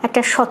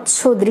একটা স্বচ্ছ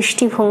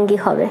দৃষ্টিভঙ্গি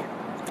হবে,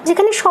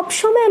 যেখানে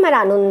সবসময় আমার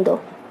আনন্দ,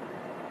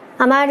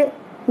 আমার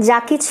যা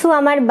কিছু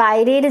আমার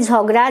বাইরের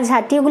ঝগড়া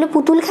ঝাঁটি ওগুলো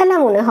পুতুল খেলা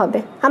মনে হবে।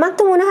 আমার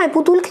তো মনে হয়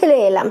পুতুল খেলে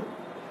এলাম,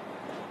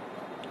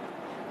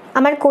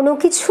 আমার কোনো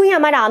কিছুই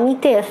আমার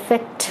আমিতে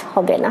এফেক্ট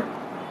হবে না।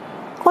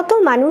 কত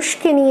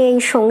মানুষকে নিয়ে এই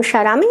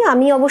সংসার।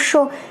 আমি অবশ্য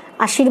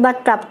আশীর্বাদ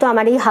প্রাপ্ত,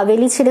 আমার এই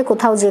হাভেলি ছেড়ে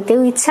কোথাও যেতেও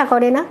ইচ্ছা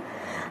করে না,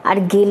 আর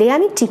গেলে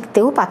আমি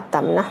টিকতেও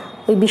পারতাম না।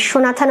 ওই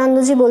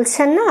বিশ্বনাথানন্দজি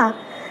বলছেন না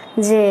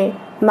যে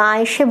মা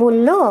এসে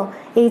বলল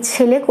এই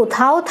ছেলে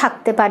কোথাও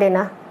থাকতে পারে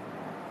না।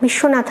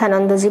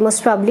 বিশ্বনাথানন্দজি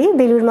মোস্ট প্রবলি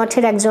বেলুড়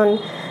মঠের একজন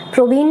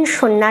প্রবীণ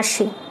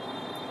সন্ন্যাসী,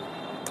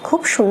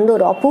 খুব সুন্দর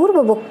অপূর্ব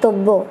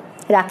বক্তব্য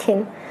রাখেন।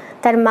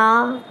 তার মা,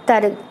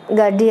 তার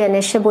গার্ডিয়ান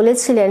এসে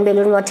বলেছিলেন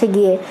বেলুড় মঠে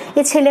গিয়ে,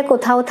 এ ছেলে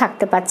কোথাও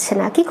থাকতে পারছে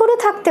না। কি করে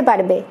থাকতে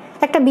পারবে?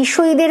 একটা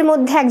বিষয়ীদের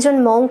মধ্যে একজন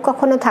মঙ্ক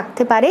কখনো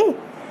থাকতে পারে?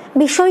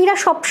 বিষয়ীরা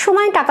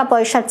সবসময় টাকা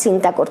পয়সার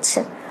চিন্তা করছে,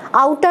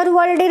 আউটার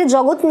ওয়ার্ল্ডের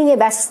জগৎ নিয়ে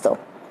ব্যস্ত।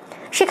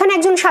 সেখানে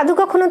একজন সাধু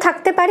কখনো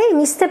থাকতে পারে,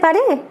 মিশতে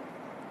পারে,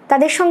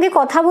 তাদের সঙ্গে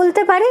কথা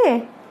বলতে পারে?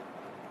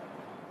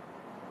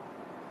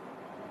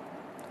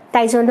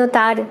 তাই জন্য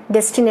তার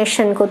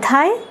ডেস্টিনেশন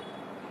কোথায়?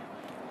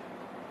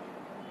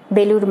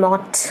 বেলুড়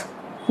মঠ।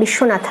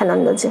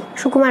 বিশ্বনাথানন্দজি,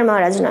 সুকুমার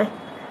মহারাজ নয়।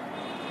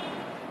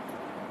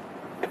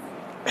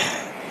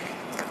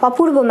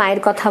 অপূর্ব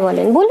মায়ের কথা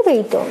বলেন,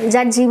 বলবেই তো।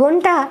 যার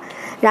জীবনটা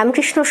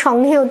রামকৃষ্ণ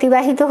সংঘে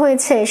অতিবাহিত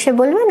হয়েছে সে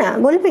বলবে না?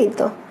 বলবেই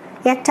তো।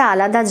 একটা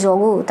আলাদা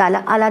জগৎ,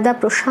 আলাদা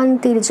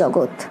প্রশান্তির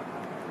জগৎ।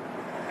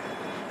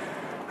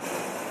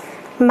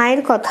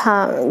 মায়ের কথা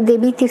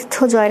দেবী তীর্থ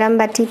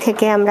জয়রামবাটি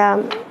থেকে আমরা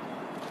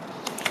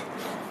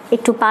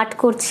একটু পাঠ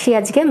করছি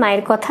আজকে।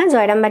 মায়ের কথা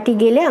জয়রামবাটি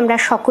গেলে আমরা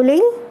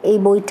সকলেই এই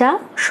বইটা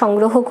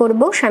সংগ্রহ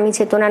করব, স্বামী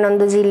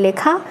চেতনানন্দজির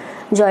লেখা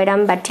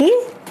জয়রামবাটি,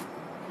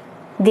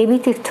 দেবী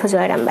তীর্থ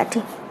জয়রামবাটি।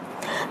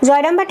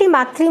 জয়রামবাটি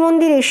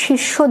মাতৃমন্দিরের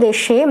শীর্ষ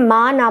দেশে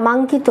মা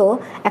নামাঙ্কিত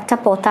একটা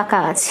পতাকা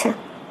আছে।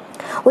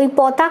 ওই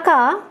পতাকা,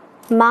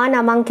 মা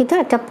নামাঙ্কিত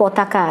একটা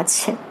পতাকা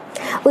আছে।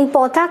 ওই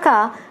পতাকা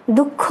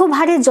দুঃখ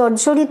ভারে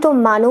জর্জরিত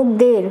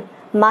মানবদের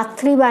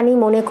মাতৃবাণী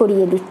মনে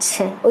করিয়ে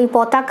দিচ্ছে। ওই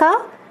পতাকা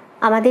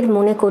আমাদের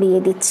মনে করিয়ে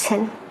দিচ্ছেন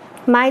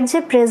মায়ের যে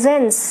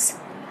প্রেজেন্স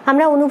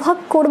আমরা অনুভব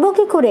করব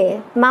কি করে?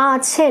 মা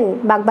আছেন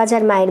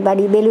বাগবাজার মায়ের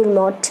বাড়ি, বেলুড়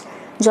মঠ,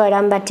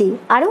 জয়রামবাটি,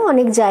 আরও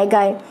অনেক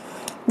জায়গায়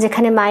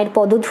যেখানে মায়ের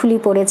পদধূলি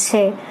পড়েছে,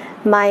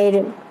 মায়ের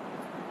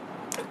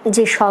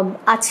যে সব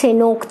আছে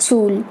নখ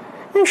চুল,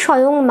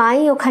 স্বয়ং মাই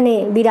ওখানে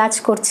বিরাজ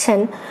করছেন।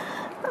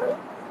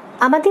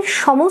 আমাদের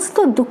সমস্ত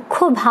দুঃখ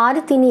ভার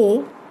তিনি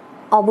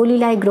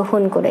অবলীলায়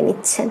গ্রহণ করে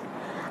নিচ্ছেন।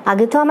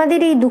 আগে তো আমাদের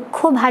এই দুঃখ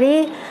ভারে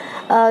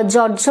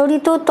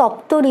জর্জরিত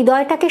তপ্ত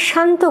হৃদয়টাকে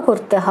শান্ত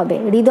করতে হবে।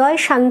 হৃদয়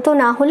শান্ত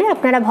না হলে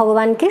আপনারা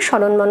ভগবানকে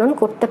স্মরণ মনন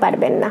করতে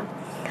পারবেন না।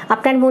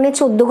 আপনার মনে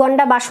 14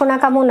 গণ্ডা বাসনা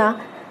কামনা,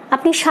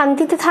 আপনি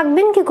শান্তিতে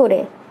থাকবেন কি করে?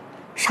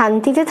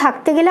 শান্তিতে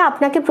থাকতে গেলে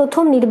আপনাকে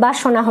প্রথম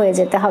নির্বাসনা হয়ে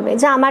যেতে হবে,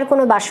 যে আমার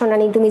কোনো বাসনা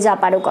নেই, তুমি যা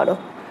পারো করো,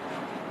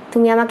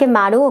 তুমি আমাকে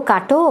মারো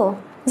কাটো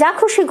যা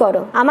খুশি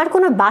করো, আমার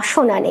কোনো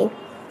বাসনা নেই।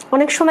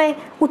 অনেক সময়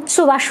উচ্চ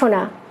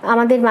বাসনা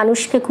আমাদের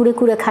মানুষকে কুড়ে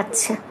কুড়ে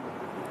খাচ্ছে।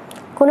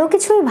 কোনো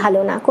কিছুই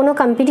ভালো না, কোনো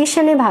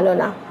কম্পিটিশনে ভালো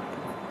না।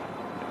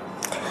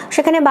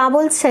 সেখানে মা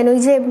বলছেন ওই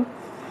যে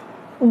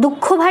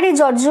দুঃখ ভারে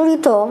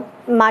জর্জরিত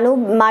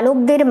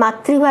মানবদের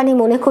মাতৃবাণী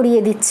মনে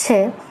করিয়ে দিচ্ছে।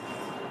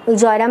 ওই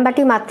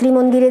জয়রামবাটি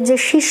মাতৃমন্দিরের যে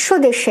শীর্ষ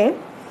দেশে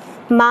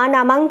মা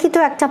নামাঙ্কিত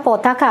একটা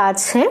পতাকা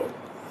আছে,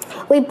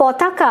 ওই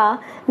পতাকা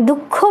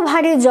দুঃখ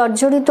ভারে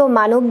জর্জরিত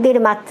মানবদের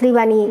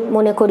মাতৃবাণী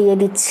মনে করিয়ে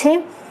দিচ্ছে,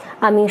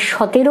 আমি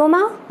 17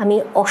 মা, আমি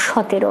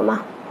অ17 মা।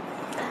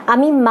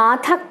 আমি মা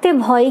থাকতে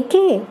ভয়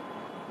কি?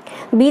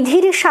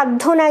 বিধির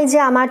সাধ্য নাই যে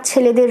আমার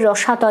ছেলেদের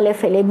রসাতলে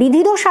ফেলে,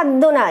 বিধিরও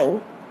সাধ্য নাই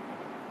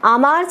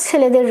আমার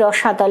ছেলেদের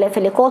রসাতলে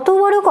ফেলে। কত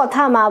বড়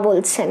কথা মা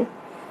বলছেন।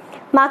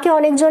 মাকে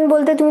অনেকজন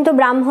বলতে, তুমি তো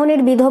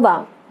ব্রাহ্মণের বিধবা,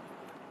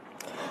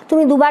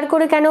 তুমি দুবার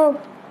করে কেন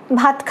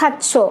ভাত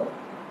খাচ্ছ?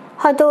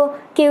 হয়তো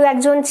কেউ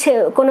একজন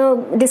কোনো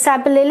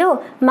ডিসাইপল এলো,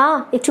 মা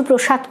একটু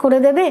প্রসাদ করে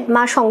দেবে,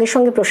 মা সঙ্গে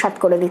সঙ্গে প্রসাদ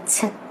করে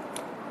দিচ্ছে।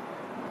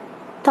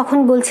 তখন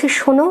বলছি,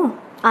 শোনো,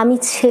 আমি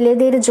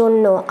ছেলেদের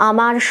জন্য,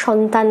 আমার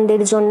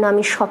সন্তানদের জন্য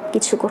আমি সব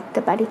কিছু করতে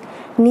পারি।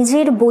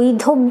 নিজের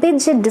বৈধব্যের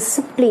যে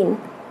ডিসিপ্লিন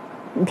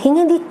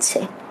ভেঙে দিচ্ছে,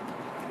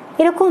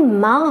 এরকম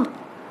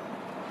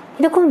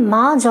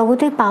মা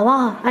জগতে পাওয়া,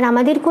 আর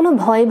আমাদের কোনো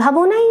ভয়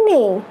ভাবনাই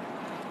নেই।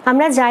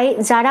 আমরা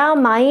যারা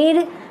মায়ের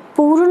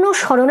পূর্ণ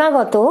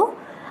শরণাগত,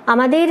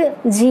 আমাদের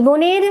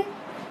জীবনের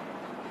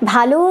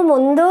ভালো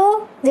মন্দ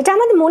যেটা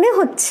আমাদের মনে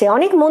হচ্ছে,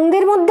 অনেক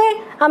মন্দের মধ্যে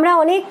আমরা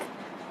অনেক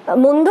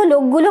মন্দ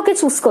লোকগুলোকে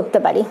চুজ করতে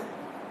পারি,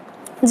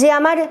 যে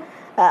আমার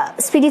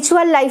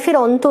স্পিরিচুয়াল লাইফের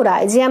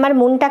অন্তরায়, যে আমার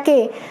মনটাকে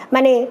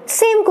মানে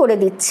সেম করে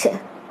দিচ্ছে।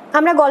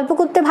 আমরা গল্প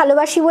করতে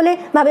ভালোবাসি বলে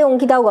ভাবে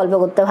অঙ্কিতাও গল্প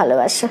করতে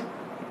ভালোবাসে,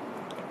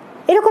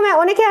 এরকম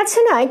অনেকে আছে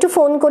না। একটু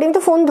ফোন করি, আমি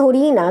তো ফোন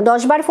ধরিই না,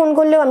 10 বার ফোন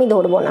করলেও আমি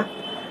ধরবো না।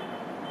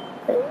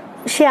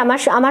 সে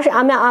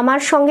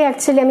আমার সঙ্গে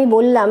অ্যাকচুয়ালি আমি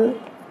বললাম,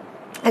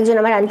 একজন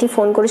আমার আন্টি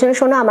ফোন করেছিল,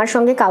 শোনো আমার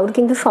সঙ্গে কারোর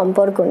কিন্তু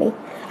সম্পর্ক নেই,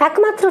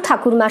 একমাত্র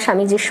ঠাকুরমা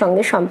স্বামীজির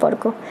সঙ্গে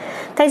সম্পর্ক।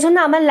 তাই জন্য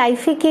আমার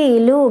লাইফে কে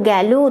এলো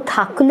গেল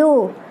থাকলো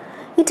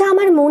এটা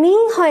আমার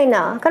মনেই হয়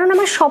না, কারণ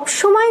আমার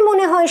সবসময়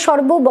মনে হয়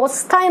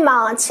সর্ববস্থায় মা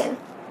আছেন।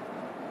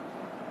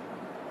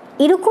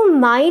 এরকম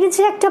মায়ের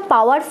যে একটা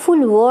পাওয়ারফুল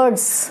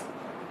ওয়ার্ডস,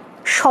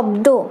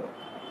 শব্দ,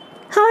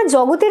 হ্যাঁ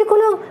জগতের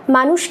কোনো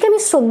মানুষকে আমি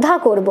শ্রদ্ধা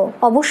করব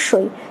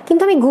অবশ্যই,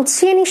 কিন্তু আমি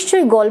গুছিয়ে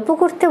নিশ্চয়ই গল্প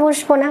করতে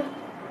বসবো না।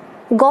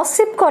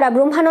 গসিপ করা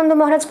ব্রহ্মানন্দ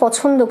মহারাজ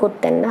পছন্দ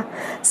করতেন না।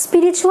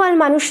 স্পিরিচুয়াল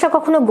মানুষরা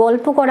কখনো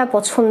গল্প করা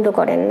পছন্দ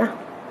করেন না।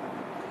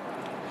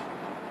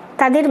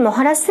 তাদের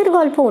মহারাজদের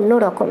গল্প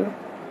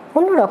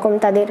অন্যরকম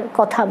তাদের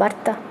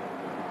কথাবার্তা।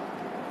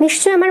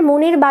 নিশ্চয়ই আমার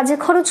মনের বাজে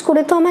খরচ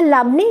করে তো আমার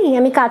লাভ নেই।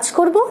 আমি কাজ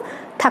করব,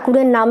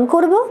 ঠাকুরের নাম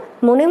করব,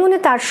 মনে মনে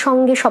তার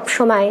সঙ্গে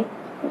সবসময়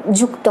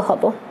যুক্ত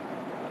হব।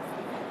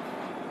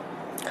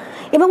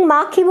 এবং মা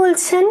কি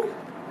বলছেন,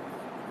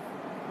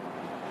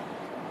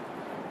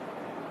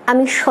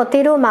 আমি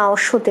 17 মা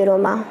অ17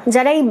 মা।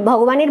 যারা এই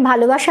ভগবানের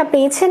ভালোবাসা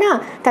পেয়েছে না,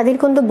 তাদের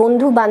কিন্তু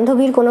বন্ধু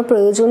বান্ধবীর কোনো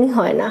প্রয়োজনই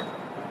হয় না।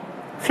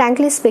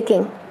 ফ্র্যাঙ্কলি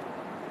স্পিকিং,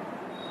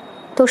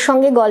 তোর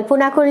সঙ্গে গল্প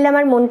না করলে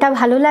আমার মনটা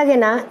ভালো লাগে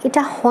না,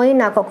 এটা হয়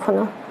না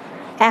কখনো।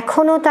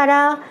 এখনো তারা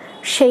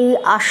সেই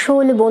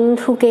আসল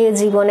বন্ধুকে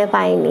জীবনে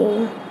পায়নি,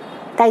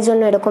 তাই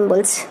জন্য এরকম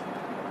বলছে।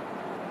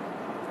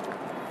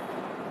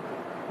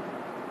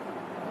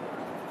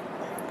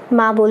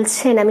 মা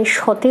বলছেন, আমি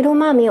 17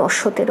 মা, আমি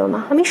অ17 মা,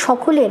 আমি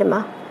সকলের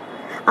মা।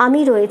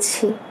 আমি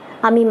রয়েছি,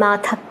 আমি মা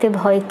থাকতে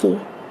ভয় কি?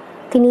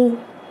 তিনি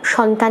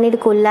সন্তানের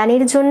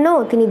কল্যাণের জন্য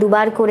তিনি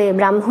দুবার করে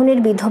ব্রাহ্মণের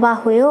বিধবা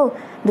হয়েও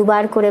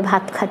দুবার করে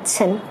ভাত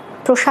খাচ্ছেন,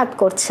 প্রসাদ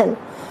করছেন।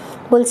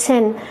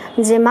 বলছেন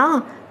যে মা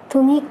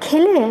তুমি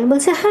খেলে?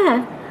 বলছে হ্যাঁ,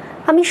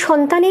 আমি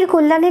সন্তানের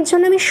কল্যাণের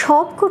জন্য আমি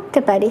সব করতে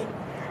পারি।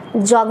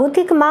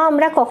 জাগতিক মা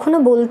আমরা কখনো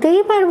বলতেই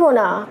পারবো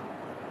না,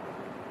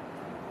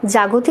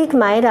 জাগতিক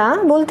মায়েরা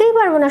বলতেই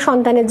পারবো না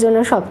সন্তানের জন্য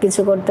সব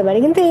কিছু করতে পারে,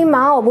 কিন্তু এই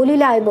মা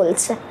অবলীলায়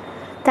বলছে।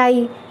 তাই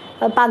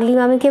পাগলি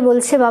মামিকে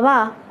বলছে, বাবা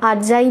আর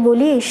যাই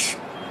বলিস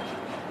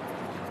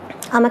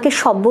আমাকে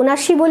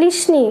সর্বনাশী বলিস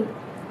নি,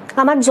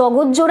 আমার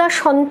জগৎ জোড়া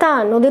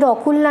সন্তান, ওদের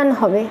অকল্যাণ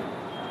হবে।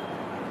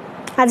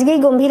 আজকেই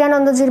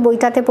গম্ভীরানন্দজির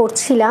বইটাতে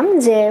পড়ছিলাম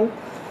যে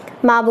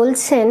মা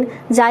বলছেন,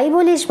 যাই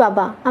বলিস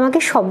বাবা আমাকে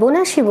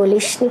সর্বনাশী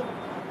বলিস নি,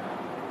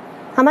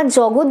 আমার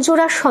জগৎ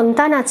জোড়া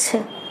সন্তান আছে,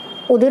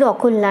 ওদের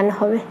অকল্যাণ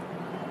হবে।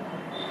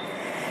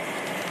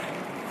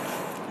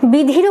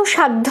 বিধিরও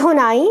সাধ্য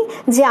নাই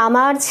যে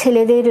আমার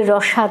ছেলেদের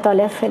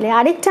রসাতলে ফেলে।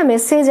 আরেকটা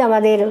মেসেজ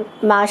আমাদের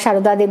মা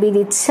সারদা দেবী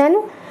দিচ্ছেন,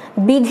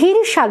 বিধির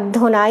সাধ্য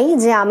নাই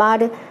যে আমার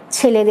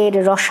ছেলেদের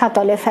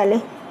রসাতলে ফেলে,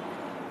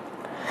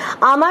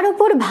 আমার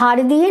উপর ভার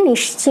দিয়ে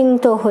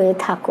নিশ্চিন্ত হয়ে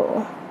থাকো।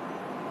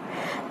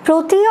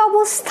 প্রতি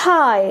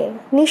অবস্থায়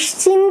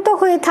নিশ্চিন্ত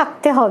হয়ে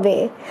থাকতে হবে।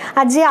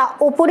 আর যে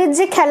ওপরের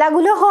যে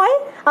খেলাগুলো হয়,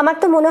 আমার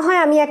তো মনে হয়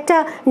আমি একটা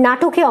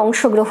নাটকে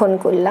অংশগ্রহণ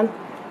করলাম।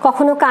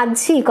 কখনো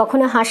কাঁদছি,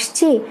 কখনো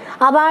হাসছি,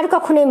 আবার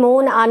কখনো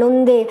মন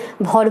আনন্দে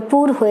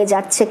ভরপুর হয়ে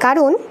যাচ্ছে।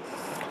 কারণ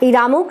এই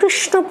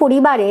রামকৃষ্ণ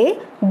পরিবারে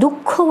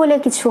দুঃখ বলে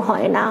কিছু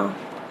হয় না।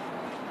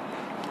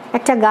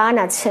 একটা গান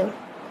আছে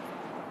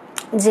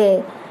যে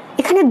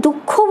এখানে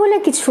দুঃখ বলে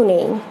কিছু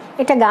নেই,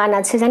 এটা গান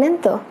আছে জানেন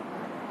তো।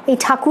 এই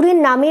ঠাকুরের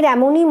নামের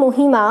এমনই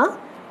মহিমা,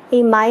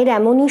 এই মায়ের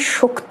এমনই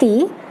শক্তি,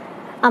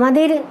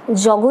 আমাদের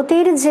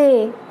জগতের যে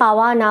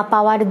পাওয়া না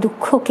পাওয়ার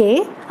দুঃখকে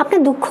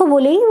আপনার দুঃখ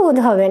বলেই বোধ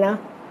হবে না।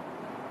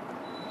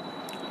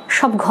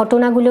 সব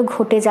ঘটনাগুলো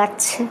ঘটে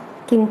যাচ্ছে,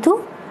 কিন্তু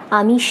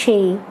আমি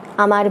সেই,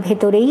 আমার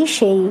ভেতরেই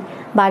সেই।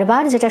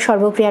 বারবার যেটা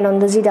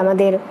সর্বপ্রিয়ানন্দজি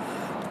আমাদের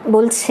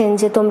বলছেন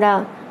যে তোমরা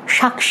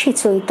সাক্ষী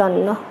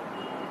চৈতন্য,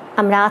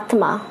 আমরা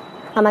আত্মা।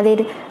 আমাদের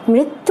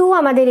মৃত্যু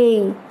আমাদের এই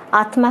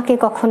আত্মাকে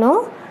কখনো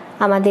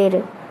আমাদের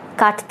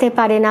কাটতে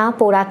পারে না,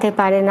 পোড়াতে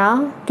পারে না,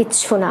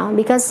 কিচ্ছু না।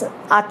 বিকজ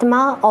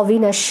আত্মা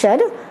অবিনশ্বর,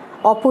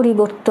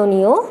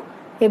 অপরিবর্তনীয়,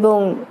 এবং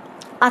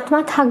আত্মা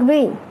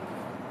থাকবেই,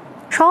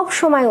 সব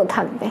সময়ও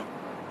থাকবে,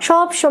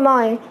 সব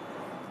সময়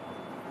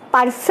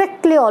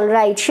পারফেক্টলি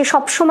অলরাইট। সে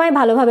সব সময়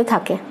ভালোভাবে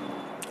থাকে।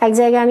 এক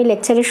জায়গায় আমি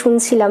লেকচারে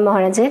শুনছিলাম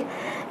মহারাজের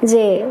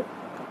যে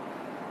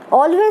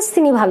অলওয়েজ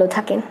তিনি ভালো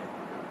থাকেন।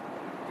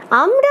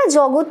 আমরা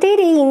জগতের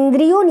এই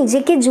ইন্দ্রিয়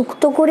নিজেকে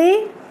যুক্ত করে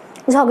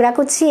ঝগড়া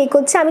করছি, এ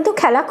করছি। আমি তো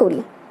খেলা করি,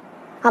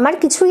 আমার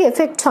কিছুই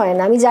এফেক্ট হয়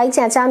না। আমি যাই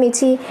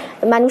চেঁচামেচি,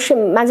 মানুষ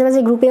মাঝে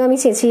মাঝে গ্রুপেও আমি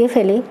চেঁচিয়ে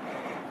ফেলি।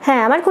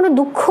 হ্যাঁ, আমার কোনো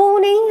দুঃখও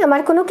নেই,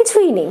 আমার কোনো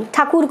কিছুই নেই,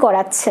 ঠাকুর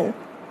করাচ্ছেন।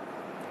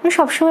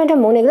 সবসময় এটা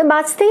মনে,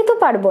 বাঁচতেই তো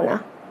পারবো না।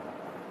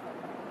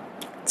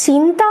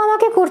 চিন্তা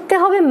আমাকে করতে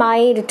হবে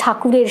মায়ের,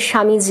 ঠাকুরের,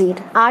 স্বামীজির।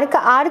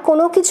 আর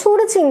কোনো কিছুর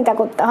চিন্তা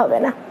করতে হবে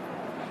না।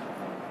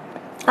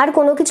 আর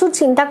কোনো কিছুর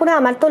চিন্তা করে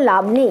আমার তো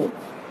লাভ নেই।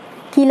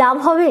 কি লাভ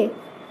হবে?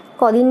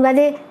 কদিন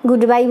বাদে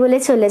গুড বাই বলে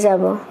চলে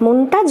যাব।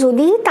 মনটা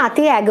যদি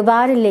তাতে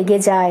একবার লেগে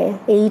যায়,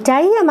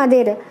 এইটাই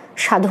আমাদের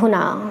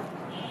সাধনা।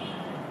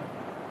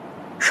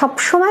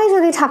 সবসময়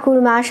যদি ঠাকুর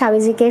মা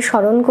স্বামীজিকে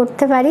স্মরণ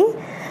করতে পারি,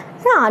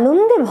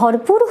 আনন্দে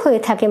ভরপুর হয়ে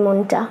থাকে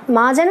মনটা।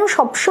 মা যেন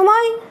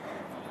সবসময়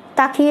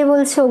তাকিয়ে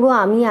বলছে, ওগো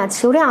আমি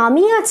আছি। ওরে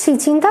আমি আছি,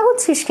 চিন্তা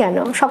করছিস কেন?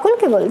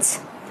 সকলকে বলছে।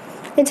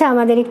 এটা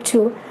আমাদের একটু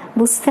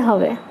বুঝতে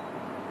হবে।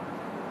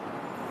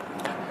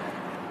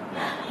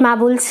 মা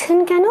বলছেন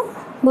কেন?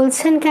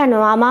 বলছেন কেন?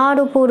 আমার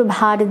উপর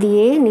ভার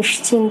দিয়ে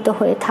নিশ্চিন্ত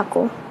হয়ে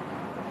থাকো।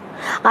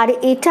 আর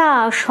এটা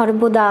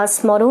সর্বদা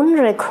স্মরণ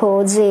রেখো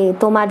যে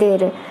তোমাদের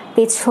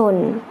পেছন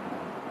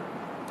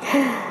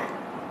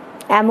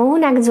এমন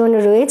একজন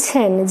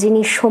রয়েছেন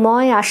যিনি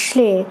সময়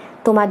আসলে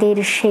তোমাদের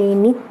সেই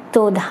নিত্য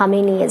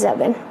ধামে নিয়ে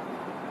যাবেন,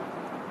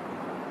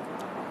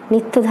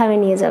 নিত্য ধামে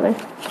নিয়ে যাবেন।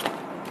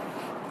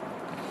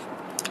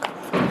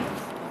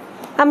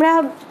 আমরা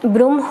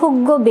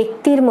ব্রহ্মজ্ঞ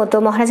ব্যক্তির মতো,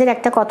 মহারাজের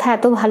একটা কথা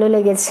এত ভালো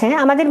লেগেছে,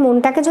 আমাদের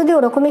মনটাকে যদি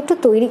ওরকম একটু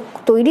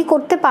তৈরি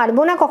করতে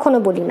পারবো না, কখনো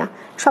বলি না।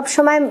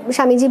 সবসময়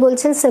স্বামীজি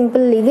বলছেন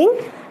simple living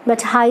but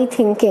high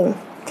thinking.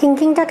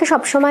 থিঙ্কিংটাকে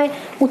সবসময়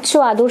উচ্চ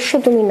আদর্শে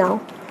তুমি নাও।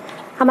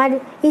 আমার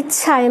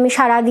ইচ্ছায় আমি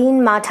সারাদিন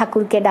মা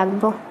ঠাকুরকে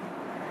ডাকবো,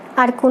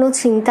 আর কোনো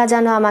চিন্তা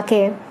যেন আমাকে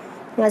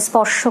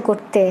স্পর্শ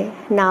করতে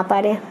না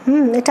পারে।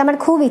 এটা আমার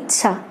খুব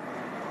ইচ্ছা।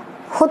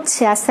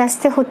 হচ্ছে, আস্তে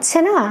আস্তে হচ্ছে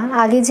না।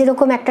 আগে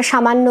যেরকম একটা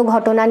সামান্য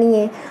ঘটনা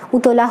নিয়ে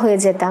উতলা হয়ে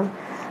যেতাম,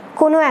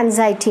 কোনো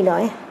অ্যাংজাইটি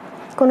নয়,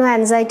 কোনো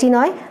অ্যাংজাইটি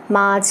নয়।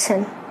 মা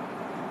আছেন।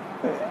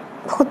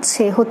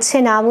 হচ্ছে, হচ্ছে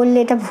না বললে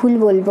এটা ভুল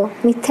বলবো,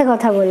 মিথ্যে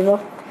কথা বলবো।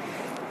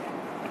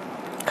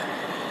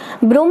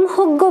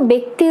 ব্রহ্মজ্ঞ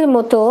ব্যক্তির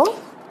মতো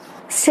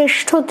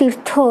শ্রেষ্ঠ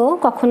তীর্থ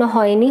কখনো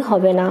হয়নি,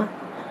 হবে না।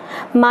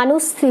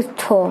 মানুষ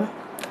তীর্থ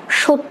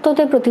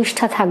সত্যতে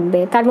প্রতিষ্ঠা থাকবে,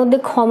 তার মধ্যে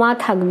ক্ষমা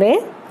থাকবে,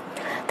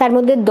 তার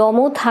মধ্যে দম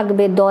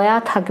থাকবে, দয়া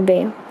থাকবে,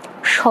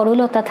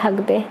 সরলতা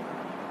থাকবে,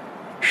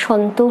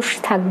 সন্তোষ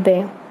থাকবে,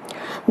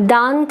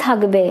 দান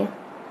থাকবে,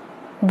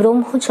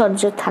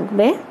 ব্রহ্মচর্য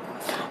থাকবে,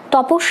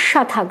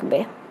 তপস্যা থাকবে।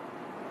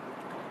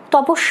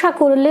 তপস্যা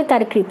করলে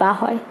তার কৃপা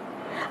হয়।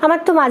 আমার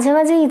তো মাঝে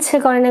মাঝে ইচ্ছে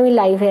করে না আমি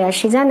লাইভে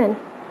আসি, জানেন।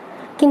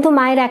 কিন্তু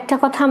মায়ের একটা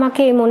কথা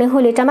আমাকে মনে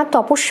হলো, এটা আমার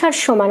তপস্যার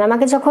সমান।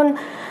 আমাকে যখন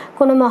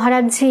কোনো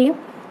মহারাজজি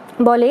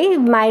বলে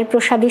মায়ের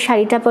প্রসাদী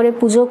শাড়িটা পরে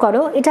পুজো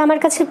করো, এটা আমার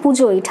কাছে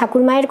পুজোই।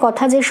 ঠাকুর মায়ের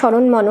কথা যে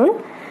স্মরণ মনন,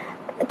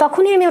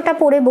 তখনই আমি ওটা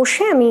পরে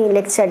বসে আমি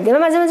লেকচার দিই।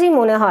 আমার মাঝে মাঝেই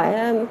মনে হয়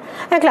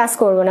ক্লাস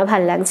করবো না,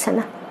 ভাল লাগছে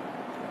না।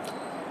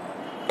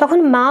 তখন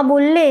মা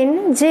বললেন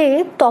যে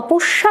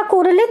তপস্যা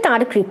করলে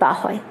তার কৃপা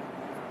হয়।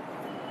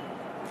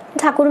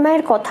 ঠাকুর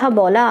মায়ের কথা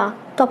বলা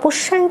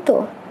তপস্যাই তো,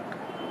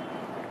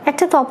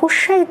 একটা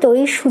তপস্যাই তো।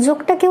 এই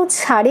সুযোগটা কেউ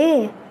ছাড়ে?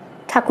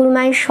 ঠাকুর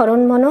মায়ের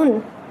স্মরণ মনন।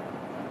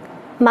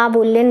 মা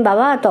বললেন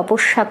বাবা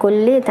তপস্যা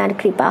করলে তার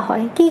কৃপা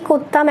হয়। কি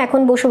করতাম এখন?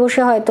 বসে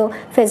বসে হয়তো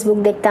ফেসবুক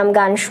দেখতাম,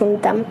 গান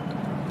শুনতাম।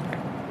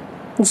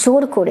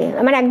 জোর করে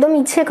আমার একদম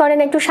ইচ্ছে করে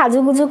না, একটু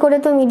সাজুগুজু করে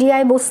তো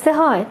মিডিয়ায় বসতে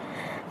হয়,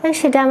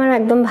 সেটা আমার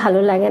একদম ভালো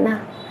লাগে না।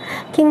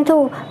 কিন্তু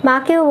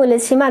মাকেও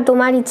বলেছি, মা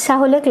তোমার ইচ্ছা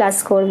হলে ক্লাস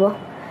করব,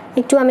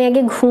 একটু আমি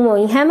আগে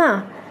ঘুমোই। হ্যাঁ মা,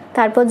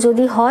 তারপর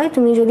যদি হয়,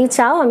 তুমি যদি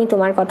চাও আমি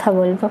তোমার কথা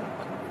বলবো,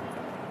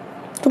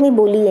 তুমি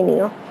বলিয়ে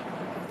নিও।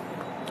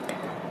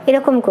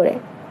 এরকম করে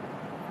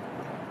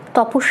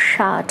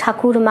তপস্যা,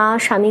 ঠাকুর মা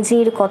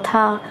স্বামীজির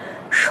কথা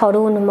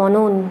স্মরণ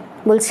মনন,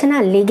 বলছে না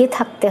লেগে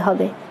থাকতে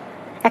হবে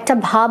একটা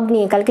ভাব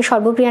নিয়ে। কালকে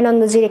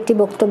সর্বপ্রিয়ানন্দজির একটি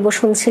বক্তব্য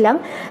শুনছিলাম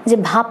যে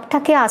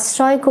ভাবটাকে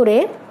আশ্রয় করে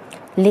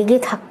লেগে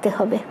থাকতে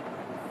হবে,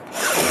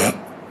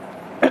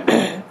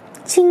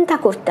 চিন্তা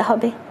করতে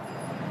হবে।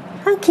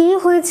 কি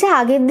হয়েছে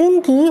আগের দিন,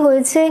 কি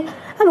হয়েছে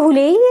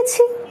ভুলেই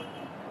গেছি।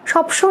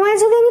 সবসময়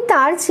যদি আমি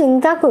তার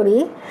চিন্তা করি,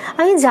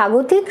 আমি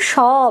জাগতিক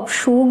সব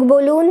সুখ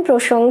বলুন,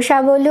 প্রশংসা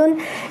বলুন,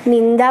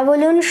 নিন্দা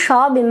বলুন,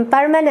 সব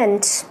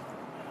ইমপারমানেন্ট।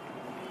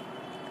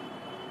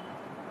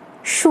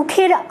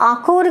 সুখের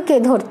আকরকে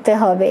ধরতে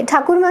হবে,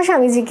 ঠাকুরমা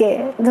স্বামীজিকে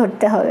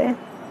ধরতে হবে,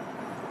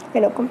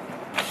 এরকম।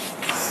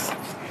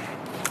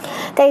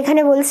 তাই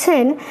এখানে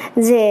বলছেন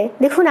যে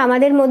দেখুন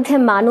আমাদের মধ্যে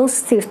মানস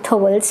তীর্থ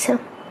বলছে।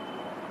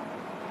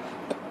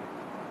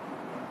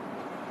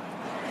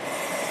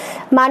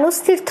 মানস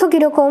তীর্থ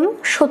কিরকম?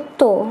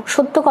 সত্য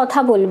সত্য কথা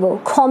বলবো,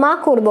 ক্ষমা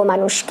করব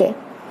মানুষকে,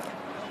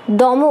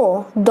 দম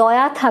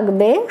দয়া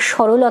থাকবে,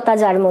 সরলতা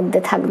যার মধ্যে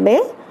থাকবে,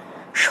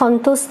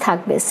 সন্তোষ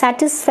থাকবে,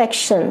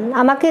 স্যাটিসফ্যাকশন।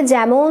 আমাকে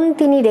যেমন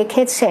তিনি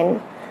রেখেছেন,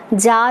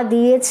 যা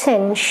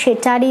দিয়েছেন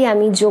সেটারই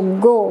আমি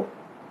যোগ্য,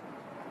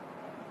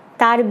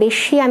 তার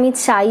বেশি আমি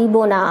চাইব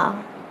না।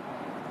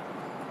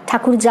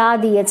 ঠাকুর যা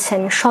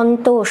দিয়েছেন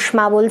সন্তোষ,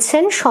 মা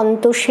বলছেন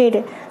সন্তোষের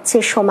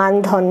চেয়ে সমান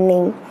ধন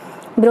নেই।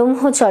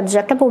 ব্রহ্মচর্য,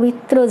 একটা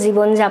পবিত্র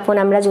জীবনযাপন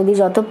আমরা যদি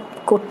যত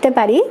করতে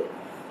পারি,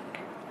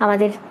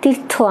 আমাদের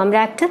তীর্থ, আমরা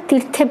একটা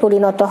তীর্থে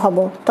পরিণত হব।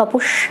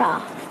 তপস্যা,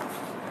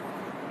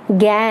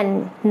 জ্ঞান,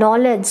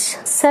 নলেজ,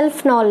 সেলফ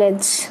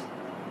নলেজ,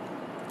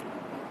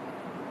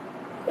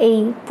 এই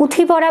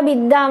পুঁথি পড়া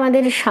বিদ্যা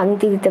আমাদের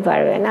শান্তি দিতে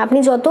পারবে না। আপনি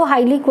যত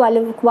হাইলি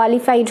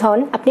কোয়ালিফাইড হন,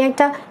 আপনি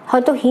একটা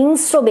হয়তো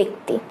হিংস্র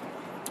ব্যক্তি,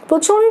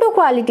 প্রচণ্ড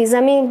কোয়ালিটিস।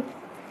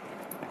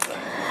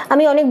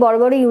 আমি অনেক বড়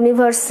বড়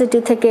ইউনিভার্সিটি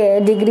থেকে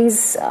ডিগ্রিজ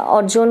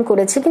অর্জন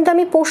করেছি, কিন্তু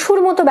আমি পশুর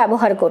মতো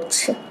ব্যবহার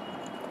করছি,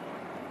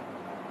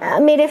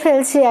 মেরে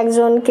ফেলছি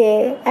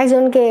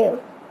একজনকে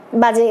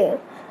বাজে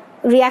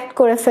রিয়্যাক্ট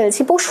করে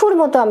ফেলছি, পশুর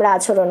মতো আমরা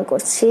আচরণ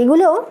করছি।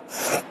 এগুলো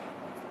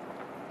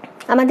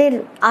আমাদের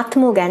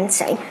আত্মজ্ঞান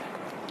চাই।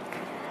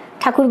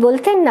 ঠাকুর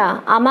বলতেন না,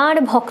 আমার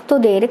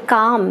ভক্তদের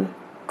কাম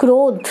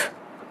ক্রোধ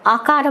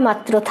আকার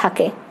মাত্র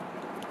থাকে।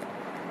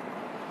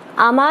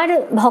 আমার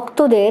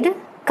ভক্তদের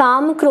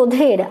কাম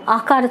ক্রোধের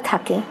আকার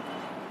থাকে,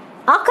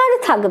 আকার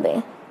থাকবে,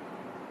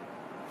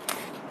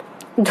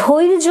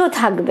 ধৈর্য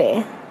থাকবে,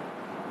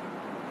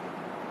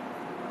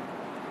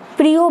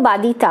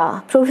 প্রিয়বাদিতা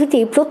প্রভৃতি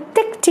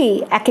প্রত্যেকটি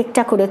এক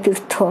একটা করে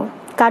তীর্থ,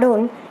 কারণ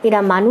এরা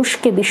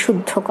মানুষকে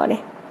বিশুদ্ধ করে।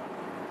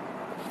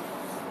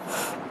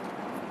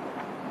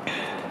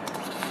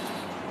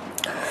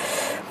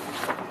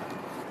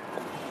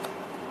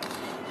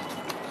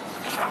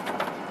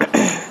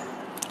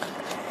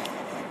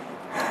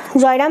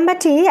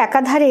 জয়রামবাটি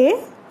একাধারে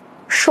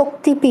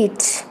শক্তিপীঠ।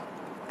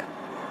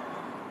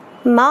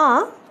 মা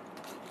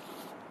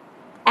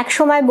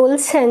একসময়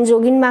বলছেন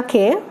যোগিন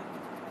মাকে,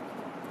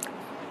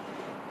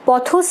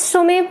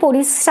 পথশ্রমে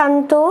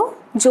পরিশ্রান্ত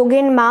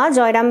যোগেন মা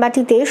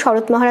জয়রামবাটিতে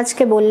শরৎ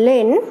মহারাজকে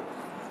বললেন,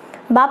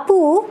 বাপু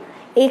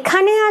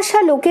এখানে আসা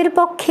লোকের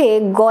পক্ষে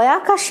গয়া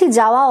কাশী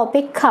যাওয়া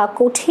অপেক্ষা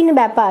কঠিন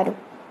ব্যাপার।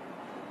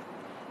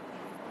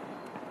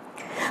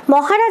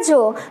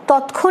 মহারাজও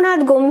তৎক্ষণাৎ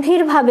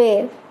গম্ভীরভাবে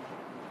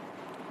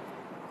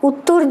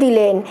উত্তর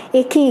দিলেন,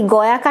 এ কি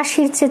গয়া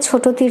কাশীর চেয়ে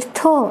ছোট তীর্থ?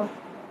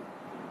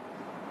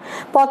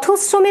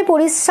 পথশ্রমে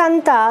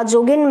পরিশ্রান্তা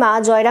যোগেন মা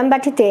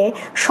জয়রামবাটিতে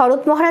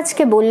শরৎ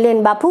মহারাজকে বললেন,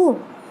 বাপু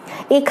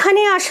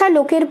এখানে আসা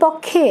লোকের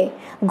পক্ষে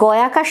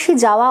গয়া কাশী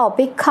যাওয়া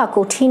অপেক্ষা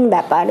কঠিন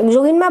ব্যাপার।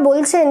 যোগেন মা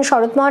বলছেন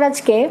শরৎ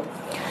মহারাজকে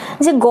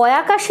যে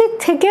গয়া কাশীর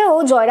থেকেও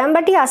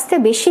জয়রামবাটি আসতে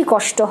বেশি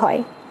কষ্ট হয়।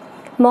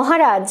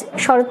 মহারাজ,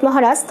 শরৎ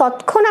মহারাজ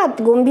তৎক্ষণাৎ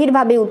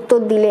গম্ভীরভাবে উত্তর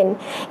দিলেন,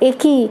 এ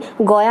কি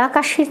গয়া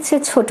কাশীর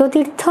চেয়ে ছোট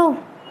তীর্থ?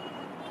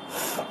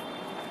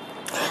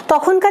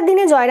 তখনকার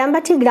দিনে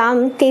জয়রামবাটি গ্রাম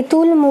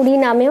তেঁতুল মুড়ি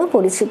নামেও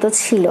পরিচিত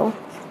ছিল।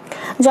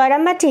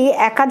 জয়রামবাটি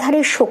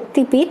একাধারে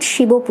শক্তিপীঠ,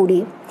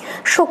 শিবপুরী।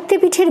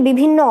 শক্তিপীঠের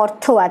বিভিন্ন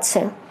অর্থ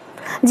আছে।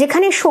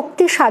 যেখানে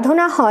শক্তি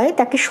সাধনা হয়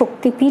তাকে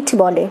শক্তিপীঠ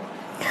বলে,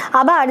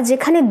 আবার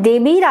যেখানে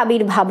দেবীর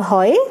আবির্ভাব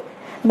হয়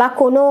বা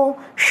কোনো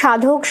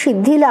সাধক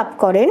সিদ্ধি লাভ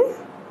করেন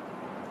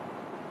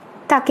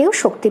তাকেও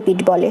শক্তিপীঠ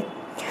বলে।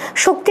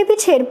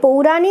 শক্তিপীঠের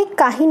পৌরাণিক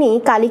কাহিনী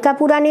কালিকা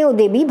পুরাণে ও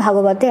দেবী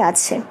ভাগবতে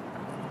আছে।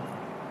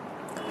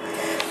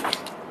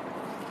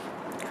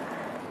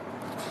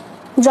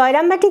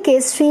 জয়রামবাটিকে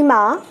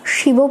শ্রীমা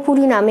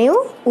শিবপুরী নামেও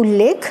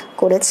উল্লেখ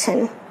করেছেন।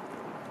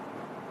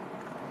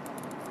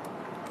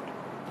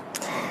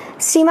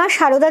 শ্রীমা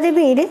সারদা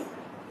দেবীর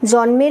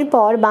জন্মের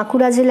পর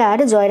বাঁকুড়া জেলার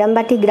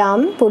জয়রামবাটি গ্রাম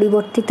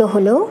পরিবর্তিত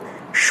হল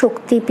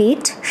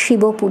শক্তিপীঠ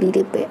শিবপুরী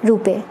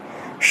রূপে।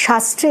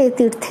 শাস্ত্রে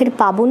তীর্থের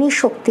পাবনী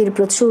শক্তির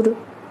প্রচুর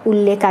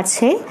উল্লেখ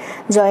আছে।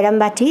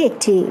 জয়রামবাটি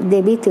একটি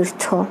দেবী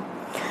তীর্থ।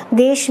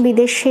 দেশ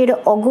বিদেশের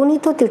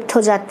অগণিত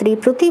তীর্থযাত্রী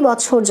প্রতি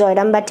বছর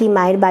জয়রামবাটি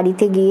মায়ের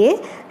বাড়িতে গিয়ে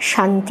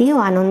শান্তি ও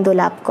আনন্দ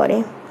লাভ করে।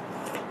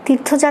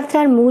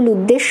 তীর্থযাত্রার মূল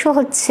উদ্দেশ্য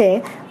হচ্ছে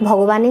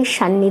ভগবানের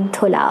সান্নিধ্য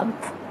লাভ।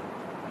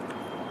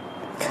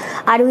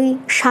 আর ওই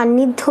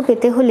সান্নিধ্য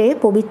পেতে হলে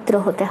পবিত্র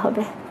হতে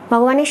হবে।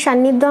 ভগবানের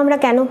সান্নিধ্য আমরা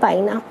কেন পাই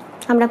না?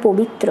 আমরা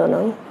পবিত্র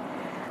নই।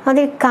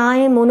 আমাদের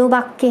কায়ে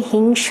মনোবাক্যে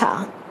হিংসা,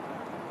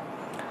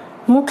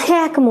 মুখে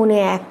এক মনে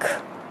এক,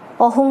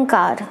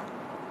 অহংকার,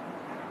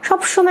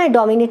 সবসময়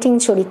ডমিনেটিং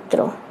চরিত্র।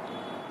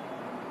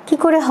 কি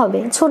করে হবে?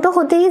 ছোট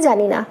হতেই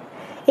জানি না,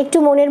 একটু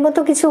মনের মতো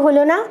কিছু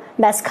হলো না,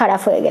 ব্যাস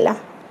খারাপ হয়ে গেলাম।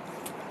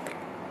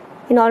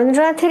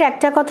 নরেন্দ্রনাথের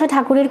একটা কথা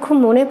ঠাকুরের খুব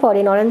মনে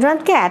পড়ে।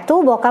 নরেন্দ্রনাথকে এত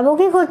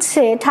বকাবকি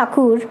করছে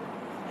ঠাকুর,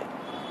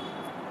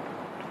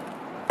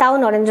 তাও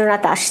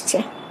নরেন্দ্রনাথ আসছে।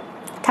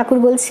 ঠাকুর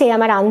বলছে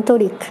আমার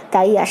আন্তরিক,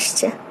 তাই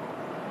আসছে।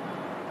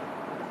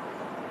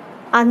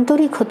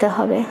 আন্তরিক হতে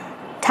হবে।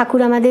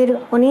 ঠাকুর আমাদের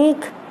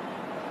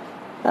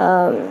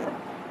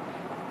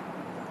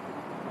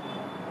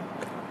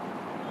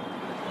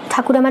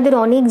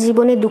অনেক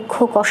জীবনে দুঃখ,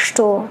 কষ্ট,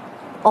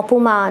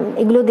 অপমান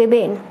এগুলো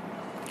দেবেন।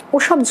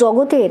 ওসব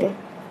জগতের,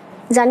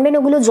 জানবেন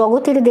ওগুলো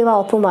জগতের দেওয়া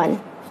অপমান।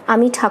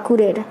 আমি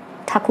ঠাকুরের,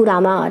 ঠাকুর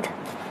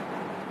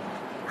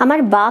আমার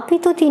বাপই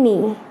তো তিনি।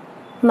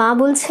 মা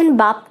বলছেন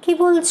বাপ কি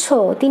বলছো?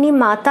 তিনি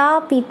মাতা,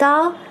 পিতা,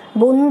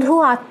 বন্ধু,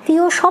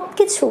 আত্মীয়, সব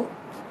কিছু।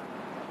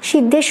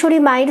 সিদ্ধেশ্বরী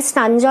মায়ের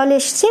স্নান জল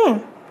এসছে,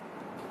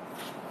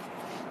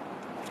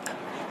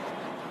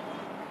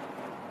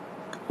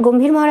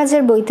 গম্ভীর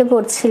মহারাজের বইতে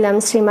পড়ছিলাম,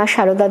 শ্রীমা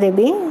সারদা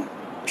দেবী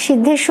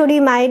সিদ্ধেশ্বরী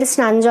মায়ের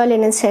স্নান জল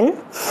এনেছেন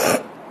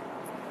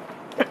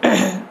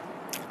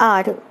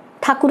আর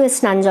ঠাকুরের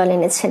স্নান জল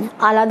এনেছেন।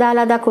 আলাদা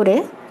আলাদা করে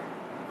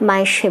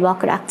মায়ের সেবক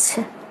রাখছে।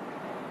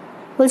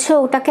 বলছে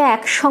ওটাকে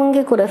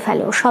একসঙ্গে করে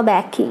ফেলো, সব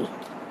একই।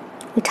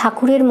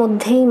 ঠাকুরের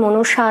মধ্যেই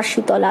মনসা,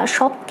 শীতলা,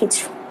 সব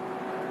কিছু।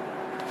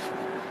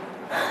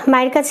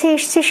 মায়ের কাছে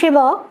এসছে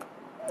সেবক,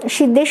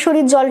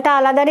 সিদ্ধেশ্বরীর জলটা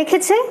আলাদা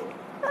রেখেছে।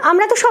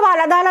 আমরা তো সব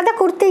আলাদা আলাদা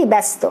করতেই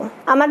ব্যস্ত,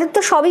 আমাদের তো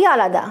সবই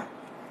আলাদা।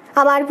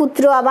 আমার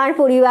পুত্র, আমার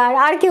পরিবার,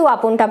 আর কেউ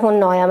আপন টাপন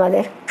নয়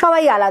আমাদের,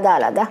 সবাই আলাদা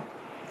আলাদা।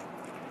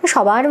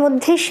 সবার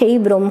মধ্যে সেই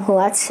ব্রহ্ম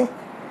আছে।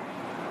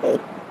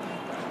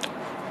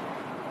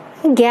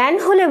 জ্ঞান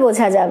হলে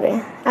বোঝা যাবে।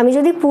 আমি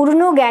যদি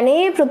পূর্ণ জ্ঞানে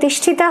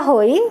প্রতিষ্ঠিতা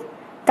হই,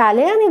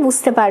 তাহলে আমি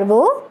বুঝতে পারবো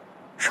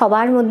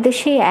সবার মধ্যে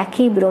সেই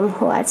একই ব্রহ্ম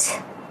আছে।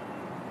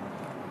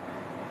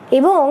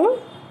 এবং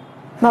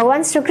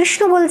ভগবান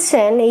শ্রীকৃষ্ণ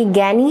বলছেন এই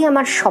জ্ঞানই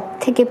আমার সব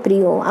থেকে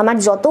প্রিয়। আমার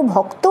যত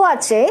ভক্ত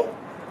আছে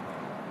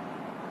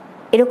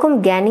এরকম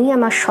জ্ঞানই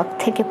আমার সব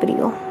থেকে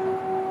প্রিয়।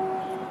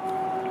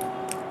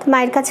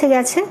 মায়ের কাছে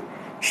গেছে,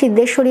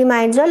 সিদ্ধেশ্বরী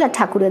মায়ের জল আর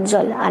ঠাকুরের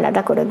জল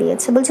আলাদা করে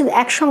দিয়েছে। বলছে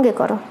একসঙ্গে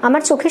করো,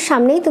 আমার চোখের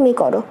সামনেই তুমি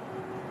করো।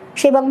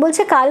 সেবক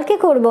বলছে কালকে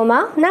করবো মা।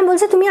 না,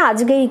 বলছে তুমি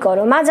আজকেই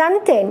করো। মা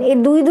জানতেন এর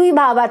দুই দুই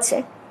ভাব আছে,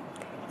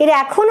 এর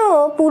এখনো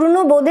পূর্ণ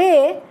বোধে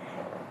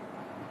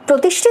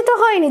প্রতিষ্ঠিত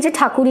হয়নি যে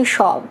ঠাকুরই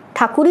সব।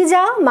 ঠাকুরই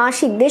যা, মা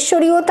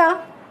সিদ্ধেশ্বরীও তা,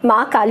 মা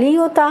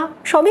কালীও তা,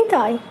 সবই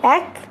তাই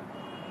এক।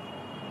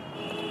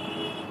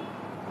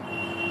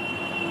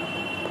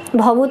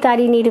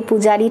 ভবতারিণীর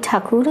পূজারী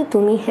ঠাকুর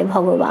তুমি হে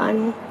ভগবান।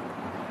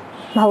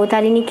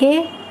 ভবতারিণীকে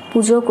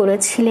পুজো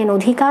করেছিলেন,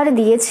 অধিকার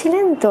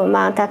দিয়েছিলেন তো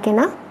মা তাকে,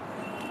 না?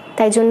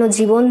 তাই জন্য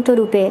জীবন্ত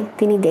রূপে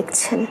তিনি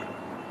দেখছেন।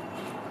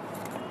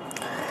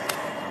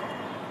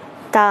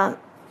 তা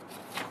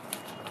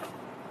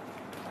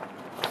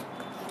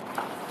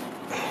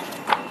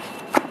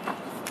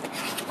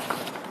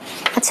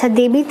আচ্ছা,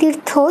 দেবী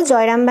তীর্থ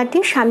জয়রামবাটি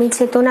স্বামী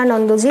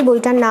চেতনানন্দজি,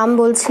 বইটার নাম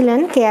বলছিলেন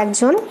কে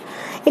একজন।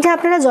 এটা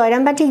আপনারা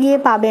জয়রামবাটি গিয়ে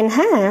পাবেন।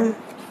 হ্যাঁ,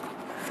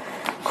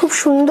 খুব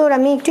সুন্দর।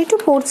 আমি একটু একটু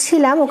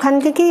পড়ছিলাম ওখান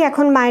থেকেই,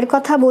 এখন মায়ের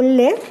কথা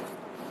বললে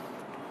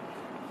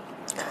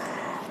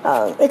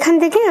এখান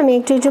থেকে আমি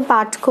একটু একটু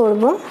পাঠ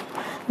করব।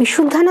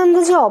 বিশুদ্ধানন্দ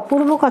যে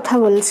অপূর্ব কথা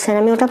বলছেন,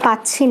 আমি ওটা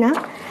পাচ্ছি না।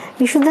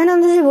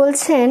 বিশুদ্ধানন্দ যে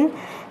বলছেন,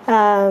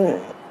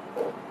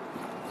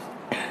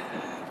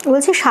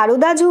 বলছে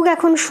সারদা যুগ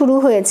এখন শুরু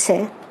হয়েছে।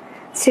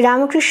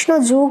 শ্রীরামকৃষ্ণ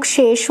যুগ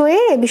শেষ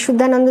হয়ে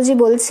বিশুদ্ধানন্দজি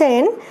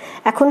বলছেন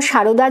এখন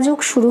সারদা যুগ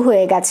শুরু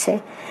হয়ে গেছে।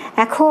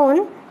 এখন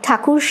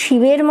ঠাকুর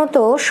শিবের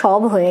মতো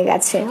সব হয়ে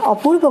গেছে।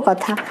 অপূর্ব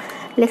কথা।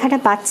 লেখাটা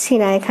পাচ্ছি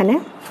না এখানে,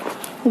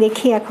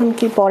 দেখি এখন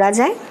কি পড়া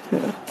যায়।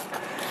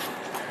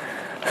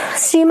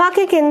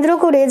 শ্রীমাকে কেন্দ্র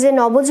করে যে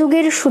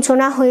নবযুগের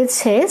সূচনা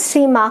হয়েছে,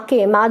 শ্রীমাকে,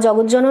 মা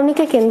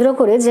জগজ্জননীকে কেন্দ্র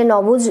করে যে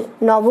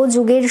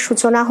নবযুগের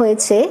সূচনা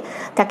হয়েছে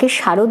তাকে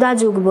সারদা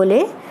যুগ বলে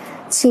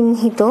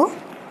চিহ্নিত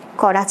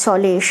করা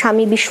চলে।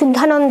 স্বামী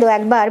বিশুদ্ধানন্দ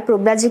একবার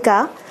প্রব্রাজিকা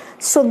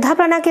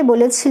শ্রদ্ধাপ্রাণাকে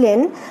বলেছিলেন,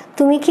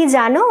 তুমি কি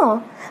জানো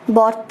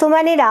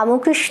বর্তমানে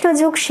রামকৃষ্ণ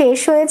যুগ শেষ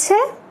হয়েছে?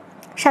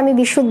 স্বামী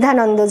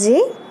বিশুদ্ধানন্দজি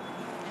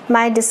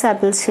মায়ের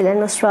ডিসাইপল ছিলেন,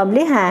 মোস্ট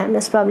প্রবলি। হ্যাঁ,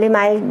 মোস্ট প্রবলি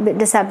মায়ের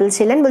ডিসাইপল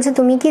ছিলেন। বলছে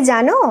তুমি কি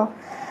জানো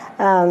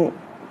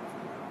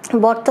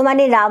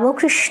বর্তমানে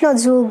রামকৃষ্ণ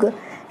যুগ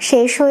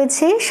শেষ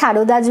হয়েছে,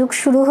 সারদা যুগ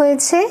শুরু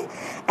হয়েছে।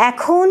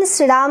 এখন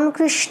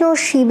শ্রীরামকৃষ্ণ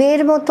শিবের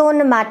মতন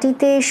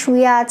মাটিতে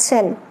শুয়ে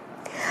আছেন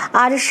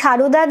আর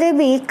সারদা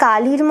দেবী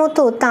কালীর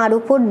মতো তাঁর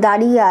উপর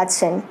দাঁড়িয়ে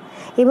আছেন।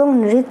 এবং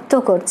নৃত্য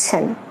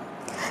করছেন।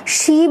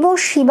 শিব ও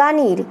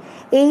শিবানীর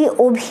এই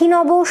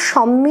অভিনব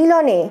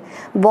সম্মিলনে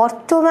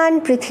বর্তমান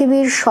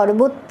পৃথিবীর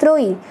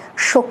সর্বত্রই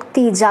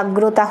শক্তি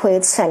জাগ্রতা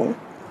হয়েছেন।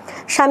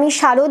 স্বামী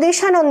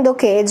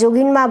শারদেশানন্দকে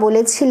যোগিনমা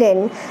বলেছিলেন,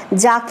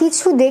 যা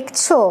কিছু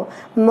দেখছো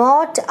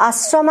মঠ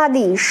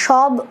আশ্রমাদি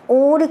সব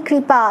ওর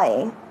কৃপায়,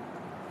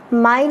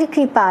 মায়ের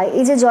কৃপায়।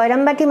 এই যে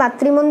জয়রামবাটি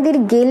মাতৃমন্দির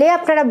গেলে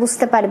আপনারা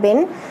বুঝতে পারবেন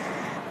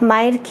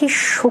মায়ের কি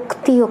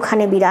শক্তি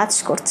ওখানে বিরাজ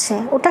করছে।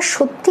 ওটা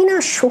সত্যি না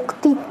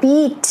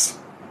শক্তিপীঠ।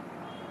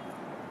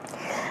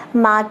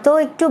 মা তো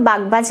একটু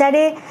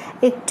বাগবাজারে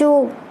একটু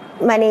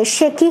মানে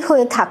শেকি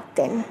হয়ে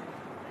থাকতেন,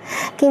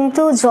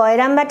 কিন্তু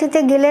জয়রামবাটিতে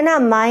গেলে না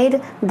মায়ের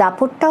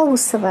দাপটটাও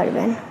বুঝতে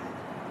পারবেন।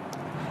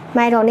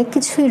 মায়ের অনেক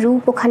কিছুই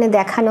রূপ ওখানে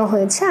দেখানো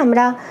হয়েছে।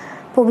 আমরা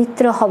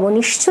পবিত্র হব,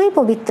 নিশ্চয়ই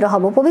পবিত্র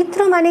হব। পবিত্র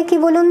মানে কি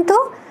বলুন তো?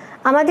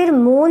 আমাদের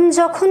মন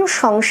যখন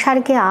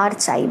সংসারকে আর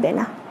চাইবে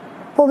না,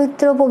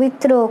 পবিত্র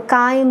পবিত্র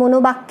কায়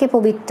মনোবাক্যে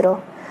পবিত্র,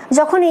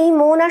 যখন এই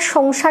মন আর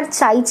সংসার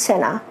চাইছে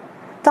না,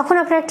 তখন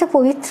আপনার একটা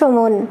পবিত্র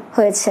মন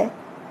হয়েছে।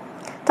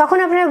 তখন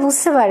আপনারা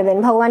বুঝতে পারবেন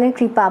ভগবানের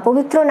কৃপা।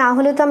 পবিত্র না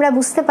হলে তো আমরা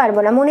বুঝতে পারবো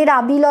না। মনের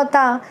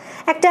আবিলতা,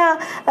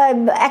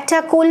 একটা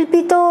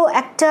কল্পিত,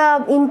 একটা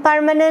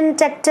ইমপারমানেন্ট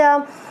একটা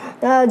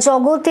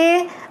জগতে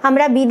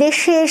আমরা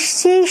বিদেশে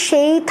এসেছি,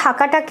 সেই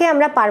থাকাটাকে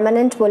আমরা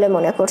পার্মানেন্ট বলে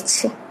মনে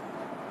করছি।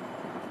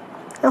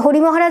 হরি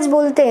মহারাজ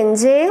বলতেন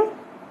যে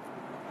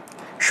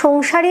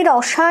সংসারের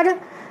অসার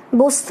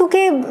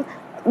বস্তুকে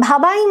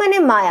ভাবাই মানে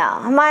মায়া,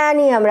 মায়া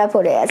নিয়ে আমরা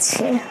পড়ে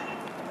আছি।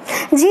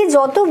 যে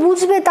যত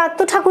বুঝবে তার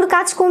তো ঠাকুর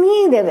কাজ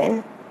কমিয়েই দেবেন।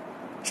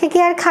 সে কি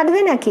আর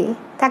খাটবে নাকি?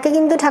 তাকে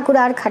কিন্তু ঠাকুর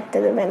আর খাটতে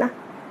দেবে না।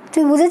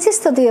 তুই বুঝেছিস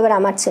তো, তুই এবার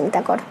আমার চিন্তা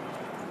কর।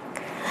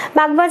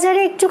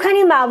 বাগবাজারে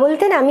একটুখানি মা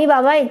বলতেন, আমি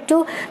বাবা একটু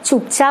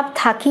চুপচাপ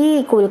থাকি,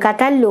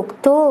 কলকাতার লোক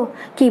তো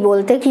কি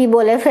বলতে কি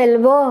বলে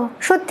ফেলবো।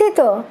 সত্যি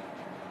তো।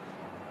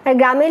 আর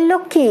গ্রামের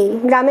লোক কি,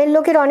 গ্রামের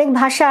লোকের অনেক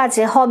ভাষা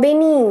আছে,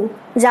 হবেনি,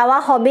 যাওয়া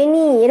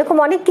হবেনি, এরকম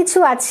অনেক কিছু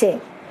আছে,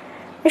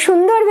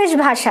 সুন্দর বেশ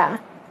ভাষা।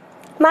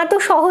 মা তো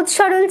সহজ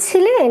সরল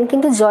ছিলেন,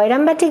 কিন্তু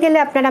জয়রামবাটি গেলে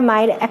আপনারা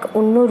মায়ের এক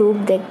অন্য রূপ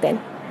দেখবেন,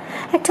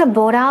 একটা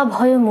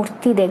বরাভয়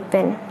মূর্তি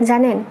দেখবেন।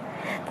 জানেন,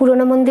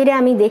 পুরনো মন্দিরে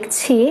আমি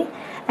দেখছি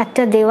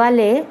একটা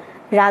দেওয়ালে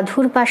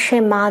রাধুর পাশে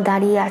মা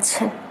দাঁড়িয়ে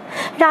আছেন।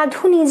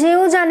 রাধু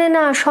নিজেও জানে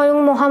না স্বয়ং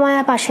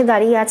মহামায়া পাশে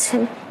দাঁড়িয়ে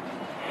আছেন।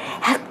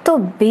 এত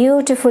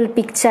বিউটিফুল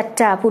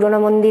পিকচারটা পুরনো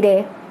মন্দিরে।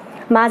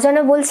 মা যেন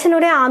বলছেন,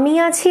 ওরে আমি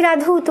আছি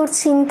রাধু, তোর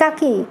চিন্তা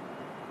কি?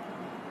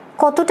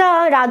 কতটা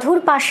রাধুর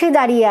পাশে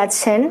দাঁড়িয়ে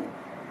আছেন।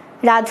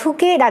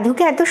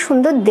 রাধুকে এত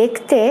সুন্দর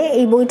দেখতে।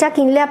 এই বইটা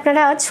কিনলে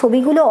আপনারা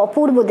ছবিগুলো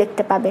অপূর্ব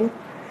দেখতে পাবেন।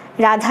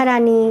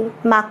 রাধারানী,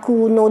 মাকু,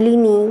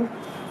 নলিনী,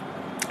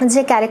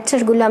 যে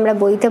ক্যারেক্টারগুলো আমরা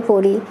বইতে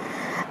পড়ি,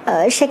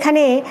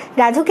 সেখানে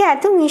রাধুকে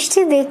এত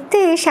মিষ্টি দেখতে,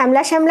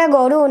 শ্যামলা শ্যামলা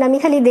গরণ। আমি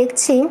খালি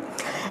দেখছি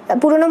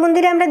পুরনো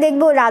মন্দিরে আমরা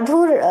দেখব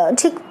রাধুর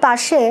ঠিক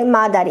পাশে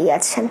মা দাঁড়িয়ে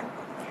আছেন।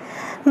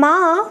 মা,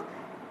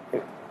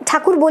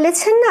 ঠাকুর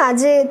বলেছেন না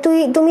যে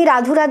তুমি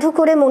রাধু রাধু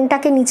করে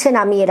মনটাকে নিচে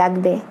নামিয়ে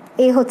রাখবে,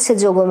 এই হচ্ছে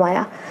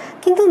যোগমায়া।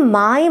 কিন্তু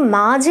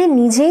মা যে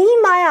নিজেই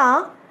মায়া,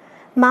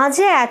 মা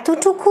যে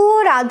এতটুকু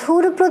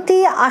রাধুর প্রতি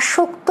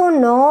আসক্ত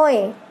নয়,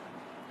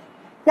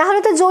 না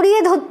হলে তো জড়িয়ে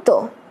ধরতো।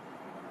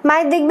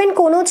 মায়ের দেখবেন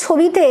কোনো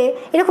ছবিতে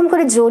এরকম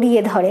করে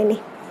জড়িয়ে ধরেনি।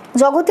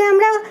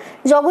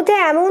 জগতে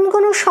এমন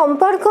কোনো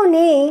সম্পর্ক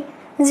নেই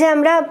যে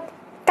আমরা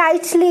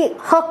টাইটলি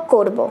হক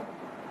করব।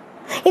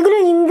 এগুলো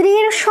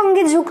ইন্দ্রিয়ের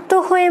সঙ্গে যুক্ত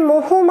হয়ে,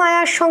 মোহ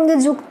মায়ার সঙ্গে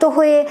যুক্ত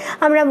হয়ে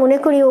আমরা মনে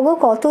করি, ওগো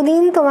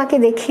কতদিন তোমাকে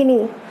দেখিনি,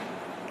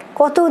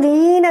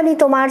 কতদিন আমি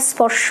তোমার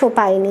স্পর্শ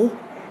পাইনি।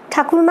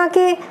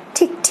 ঠাকুরমাকে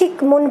ঠিক ঠিক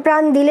মন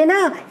প্রাণ দিলে না,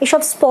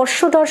 এসব স্পর্শ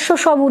টর্শ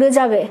সব উড়ে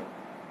যাবে।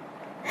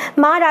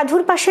 মা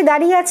রাধুর পাশে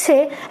দাঁড়িয়ে আছে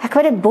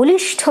একেবারে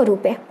বলিষ্ঠ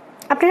রূপে।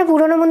 আপনারা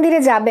পুরনো মন্দিরে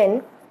যাবেন,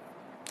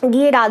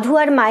 গিয়ে রাধু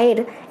আর মায়ের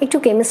একটু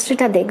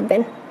কেমিস্ট্রিটা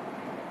দেখবেন।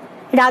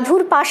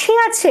 রাধুর পাশে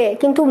আছে,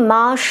 কিন্তু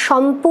মা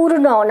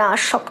সম্পূর্ণ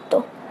অনাসক্ত,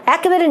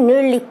 একেবারে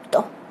নির্লিপ্ত।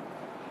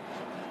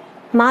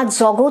 মা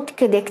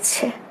জগৎকে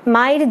দেখছে।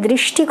 মায়ের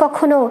দৃষ্টি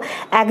কখনো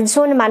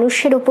একজন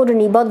মানুষের উপর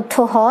নিবদ্ধ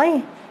হয়?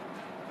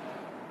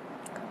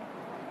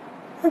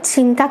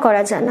 চিন্তা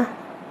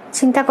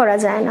করা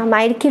যায় না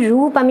মায়ের কি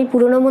রূপ। আমি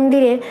পুরনো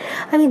মন্দিরে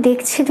আমি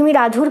দেখছি, তুমি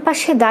রাধুর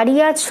পাশে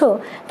দাঁড়িয়ে আছো,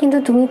 কিন্তু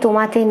তুমি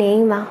তোমাতে নেই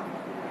মা।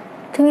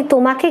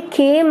 তোমাকে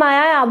কে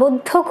মায়ায়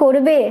আবদ্ধ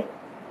করবে?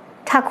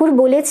 ঠাকুর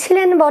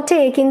বলেছিলেন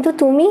বটে, কিন্তু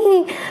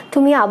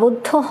তুমি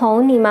আবদ্ধ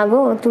হওনি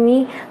মাগো, তুমি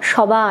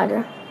সবার,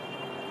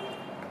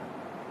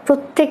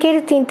 প্রত্যেকের।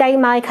 তাই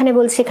মা এখানে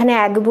বলছে, এখানে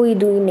এক বই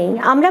দুই নেই।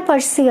 আমরা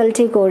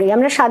পার্সিয়ালিটি করি,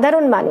 আমরা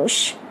সাধারণ মানুষ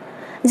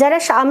যারা,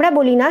 আমরা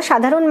বলি না,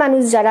 সাধারণ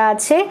মানুষ যারা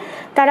আছে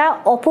তারা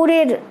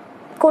অপরের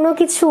কোনো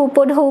কিছু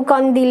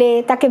উপঢৌকন দিলে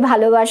তাকে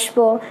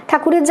ভালোবাসবো।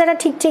 ঠাকুরের যারা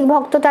ঠিক ঠিক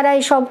ভক্ত তারা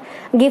এসব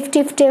গিফট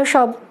টিফটে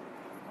সব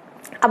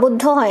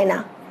আবদ্ধ হয় না,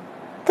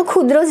 তো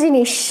ক্ষুদ্র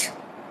জিনিস।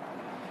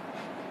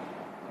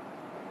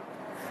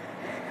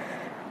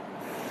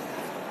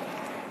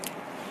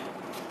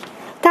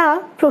 তা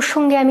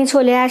প্রসঙ্গে আমি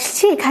চলে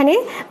আসছি। এখানে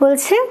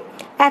বলছে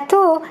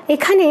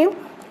এখানে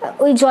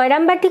ওই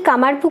জয়রামবাটি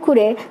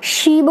কামারপুকুরে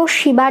শিব ও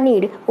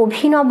শিবানীর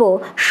অভিনব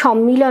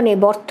সম্মিলনে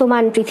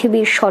বর্তমান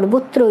পৃথিবীর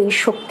সর্বত্রই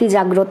শক্তি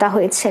জাগ্রতা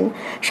হয়েছেন।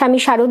 স্বামী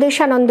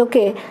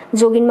শারদেশানন্দকে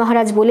যোগীন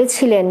মহারাজ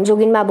বলেছিলেন,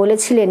 যোগীন মা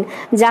বলেছিলেন,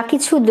 যা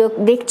কিছু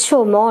দেখছো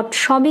মঠ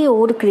সবই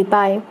ওর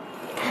কৃপায়।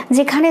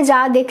 যেখানে যা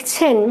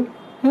দেখছেন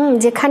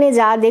যেখানে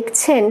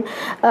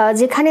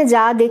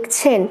যা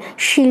দেখছেন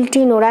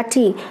শিলটি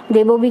নোড়াটি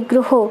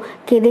দেববিগ্রহ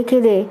কেঁদে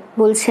কেঁদে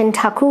বলছেন,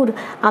 ঠাকুর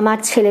আমার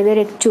ছেলেদের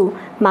একটু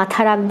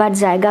মাথা রাখবার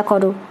জায়গা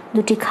করো,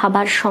 দুটি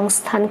খাবার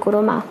সংস্থান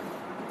করো মা।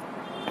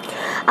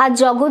 আজ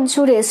জগৎ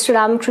জুড়ে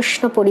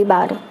শ্রীরামকৃষ্ণ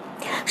পরিবার,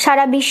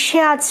 সারা বিশ্বে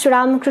আজ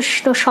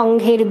শ্রীরামকৃষ্ণ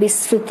সংঘের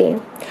বিস্তৃতে।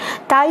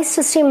 তাই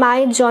শ্রী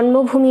মায়ের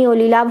জন্মভূমি ও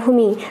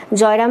লীলাভূমি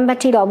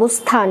জয়রামবাটির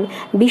অবস্থান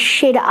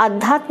বিশ্বের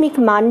আধ্যাত্মিক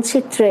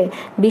মানচিত্রে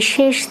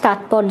বিশেষ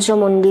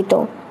তাৎপর্যমণ্ডিত।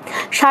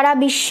 সারা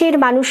বিশ্বের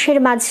মানুষের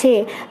মাঝে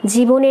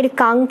জীবনের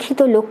কাঙ্ক্ষিত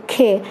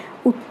লক্ষ্যে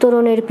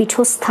উত্তরণের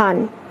পীঠস্থান।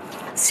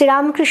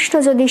 শ্রীরামকৃষ্ণ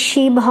যদি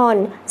শিব হন,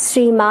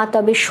 শ্রীমা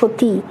তবে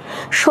সতী।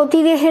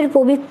 সতীদেহের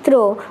পবিত্র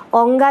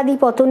অঙ্গাদি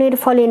পতনের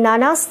ফলে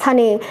নানা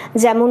স্থানে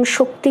যেমন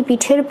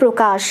শক্তিপীঠের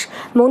প্রকাশ,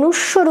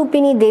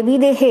 মনুষ্যরূপিণী দেবী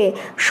দেহে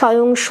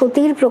স্বয়ং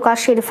সতীর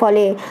প্রকাশের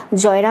ফলে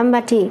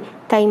জয়রামবাটি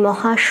তাই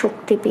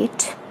মহাশক্তিপীঠ।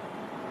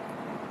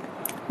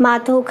 মা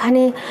তো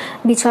ওখানে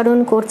বিচরণ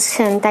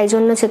করছেন, তাই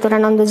জন্য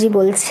চেতনানন্দজি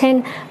বলছেন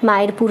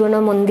মায়ের পুরনো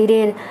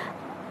মন্দিরের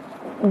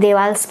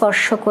দেওয়াল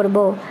স্পর্শ করব,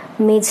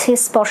 মেঝে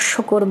স্পর্শ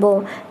করব,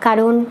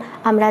 কারণ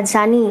আমরা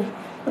জানি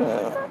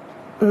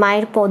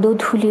মায়ের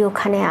পদধূলি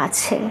ওখানে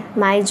আছে।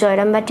 মায়ের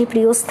জয়রামবাটি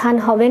প্রিয় স্থান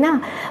হবে না?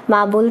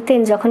 মা বলতেন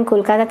যখন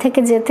কলকাতা থেকে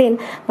যেতেন,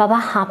 বাবা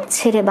হাঁপ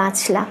ছেড়ে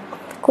বাঁচলাম।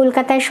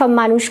 কলকাতায় সব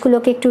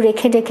মানুষগুলোকে একটু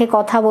রেখে রেখে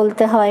কথা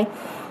বলতে হয়,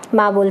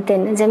 মা বলতেন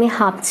যে আমি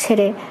হাঁপ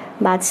ছেড়ে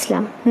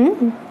বাঁচলাম।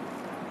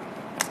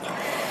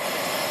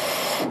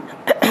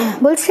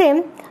 বলছে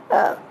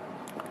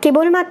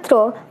কেবলমাত্র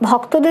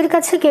ভক্তদের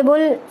কাছে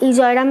কেবল এই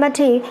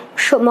জয়রামবাটি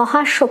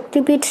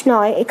মহাশক্তিপীঠ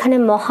নয়, এখানে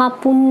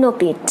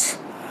মহাপুণ্যপীঠ।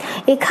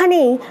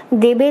 এখানেই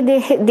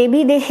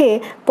দেবী দেহে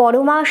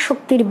পরমা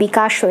শক্তির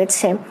বিকাশ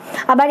হয়েছে।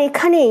 আবার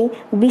এখানেই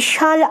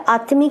বিশাল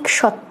আত্মিক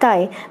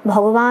সত্তায়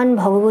ভগবান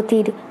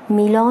ভগবতীর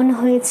মিলন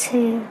হয়েছে।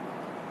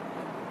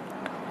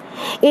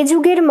 এ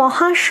যুগের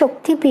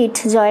মহাশক্তিপীঠ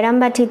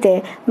জয়রামবাটিতে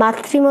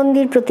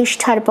মাতৃমন্দির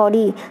প্রতিষ্ঠার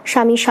পরই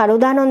স্বামী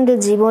শারদানন্দের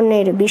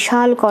জীবনের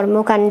বিশাল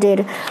কর্মকাণ্ডের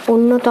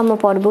অন্যতম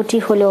পর্বটি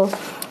হল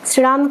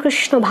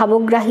শ্রীরামকৃষ্ণ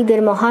ভাবগ্রাহীদের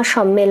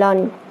মহাসম্মেলন,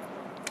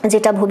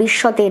 যেটা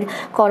ভবিষ্যতের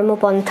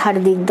কর্মপন্থার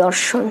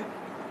দিগদর্শন।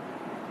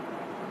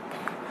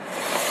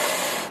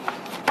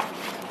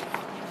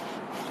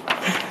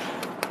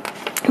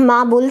 মা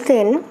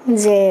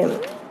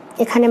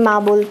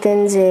বলতেন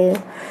যে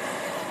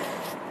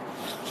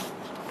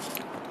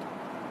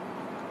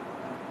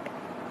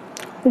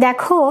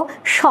দেখো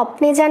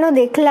স্বপ্নে যেন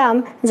দেখলাম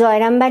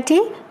জয়রামবাটি,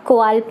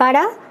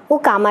 কোয়ালপাড়া ও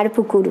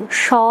কামারপুকুর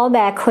সব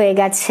এক হয়ে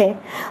গেছে।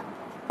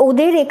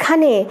 ওদের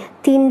এখানে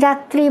 3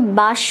 রাত্রি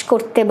বাস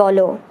করতে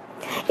বলো।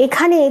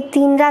 এখানে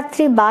 3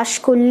 রাত্রি বাস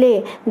করলে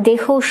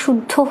দেহ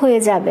শুদ্ধ হয়ে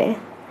যাবে।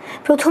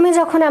 প্রথমে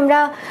যখন আমরা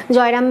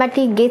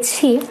জয়রামবাটি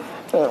গেছি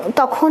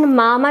তখন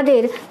মা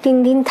আমাদের 3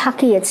 দিন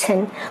থাকিয়েছেন।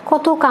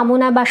 কত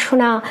কামনা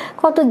বাসনা,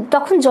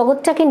 তখন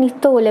জগৎটাকে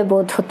নিত্য বলে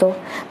বোধ হতো।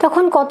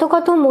 তখন কত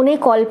কত মনে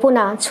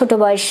কল্পনা, ছোট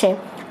বয়সে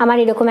আমার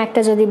এরকম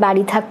একটা যদি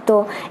বাড়ি থাকতো,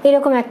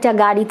 এরকম একটা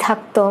গাড়ি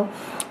থাকতো।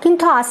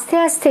 কিন্তু আস্তে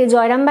আস্তে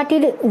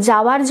জয়রামবাটির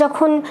যাওয়ার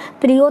যখন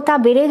প্রিয়তা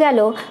বেড়ে গেল,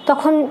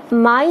 তখন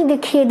মাই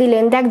দেখিয়ে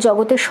দিলেন, দেখ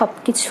জগতের সব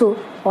কিছু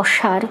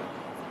অসার।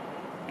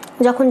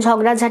 যখন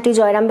ঝগড়াঝাটি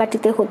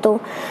জয়রামবাটিতে হতো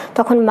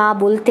তখন মা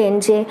বলতেন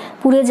যে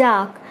পুড়ে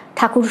যাক,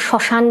 ঠাকুর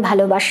শ্মশান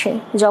ভালোবাসে,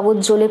 জগৎ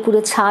জ্বলে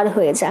পুড়ে ছাড়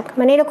হয়ে যাক,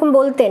 মানে এরকম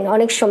বলতেন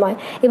অনেক সময়,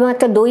 এবং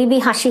একটা দৈবী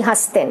হাসি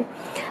হাসতেন।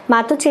 মা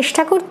তো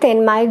চেষ্টা করতেন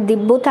মায়ের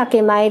দিব্যতাকে,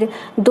 মায়ের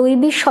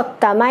দৈবী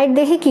সত্তা, মায়ের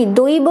দেহে কি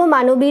দৈব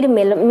মানবীর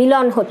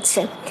মিলন হচ্ছে।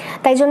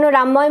 তাই জন্য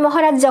রামময়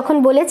মহারাজ যখন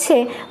বলেছে,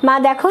 মা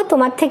দেখো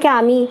তোমার থেকে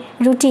আমি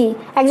রুটি,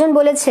 একজন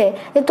বলেছে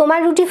যে তোমার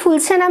রুটি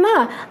ফুলছে না মা,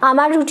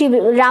 আমার রুটি,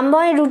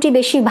 রামময়ের রুটি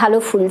বেশি ভালো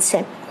ফুলছে।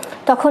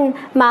 তখন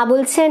মা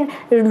বলছেন,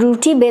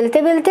 রুটি বেলতে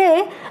বেলতে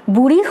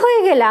বুড়ি হয়ে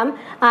গেলাম,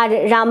 আর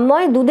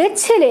রামময় দুধের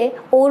ছেলে,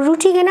 ওর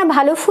রুটি কেনা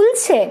ভালো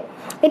ফুলছে।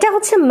 এটা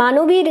হচ্ছে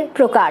মানবীর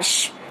প্রকাশ।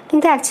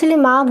 কিন্তু অ্যাকচুয়ালি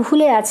মা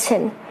ভুলে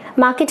আছেন,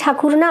 মাকে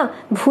ঠাকুর না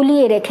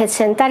ভুলিয়ে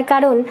রেখেছেন। তার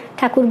কারণ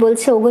ঠাকুর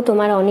বলছে, ওগো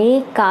তোমার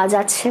অনেক কাজ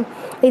আছে।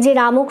 এই যে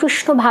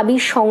রামকৃষ্ণ ভাবী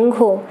সংঘ,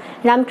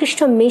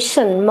 রামকৃষ্ণ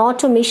মিশন, মঠ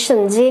মিশন,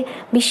 যে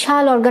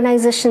বিশাল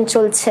অর্গানাইজেশন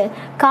চলছে,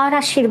 কার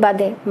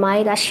আশীর্বাদে?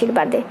 মায়ের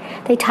আশীর্বাদে।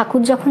 তাই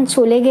ঠাকুর যখন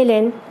চলে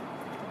গেলেন,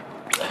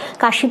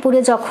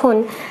 কাশীপুরে যখন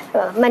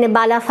মানে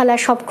বালা ফালা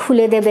সব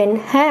খুলে দেবেন,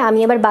 হ্যাঁ আমি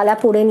আবার বালা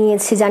পরে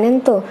নিয়েছি জানেন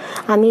তো,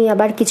 আমি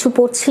আবার কিছু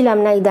পরছিলাম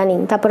না ইদানিং।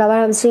 তারপর আবার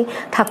ভাবছি,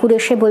 ঠাকুর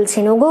এসে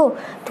বলছেন, ওগো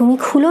তুমি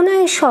খুলো না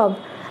এসব,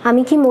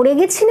 আমি কি মরে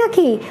গেছি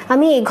নাকি?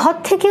 আমি এ ঘর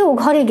থেকে ও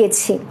ঘরে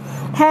গেছি,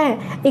 হ্যাঁ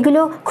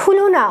এগুলো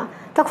খুলো না।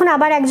 তখন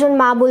আবার একজন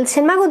মা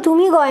বলছেন, মা গো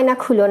তুমি গয়না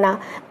খুলো না,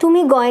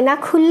 তুমি গয়না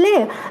খুললে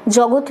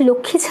জগৎ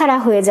লক্ষ্মী ছাড়া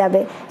হয়ে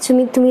যাবে,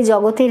 তুমি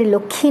জগতের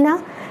লক্ষ্মী না।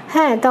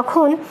 হ্যাঁ,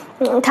 তখন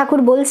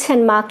ঠাকুর বলছেন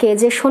মাকে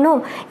যে শোনো,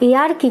 এ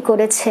আর কি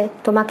করেছে,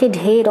 তোমাকে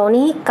ঢের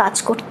অনেক কাজ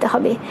করতে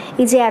হবে।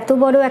 এই যে এত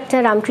বড় একটা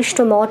রামকৃষ্ণ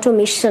মঠ ও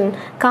মিশন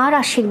কার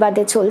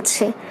আশীর্বাদে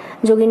চলছে?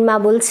 যোগিন মা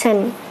বলছেন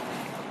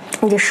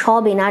যে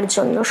সব এনার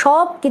জন্য,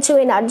 সব কিছু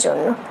এনার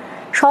জন্য,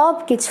 সব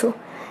কিছু।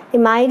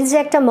 মায়ের যে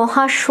একটা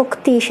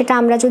মহাশক্তি, সেটা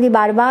আমরা যদি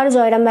বারবার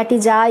জয়রামবাটি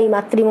যাই,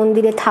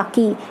 মাতৃমন্দিরে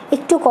থাকি,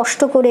 একটু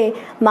কষ্ট করে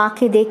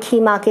মাকে দেখি,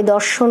 মাকে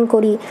দর্শন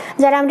করি,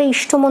 যারা আমরা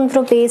ইষ্টমন্ত্র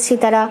পেয়েছি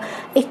তারা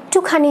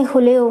একটুখানি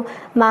হলেও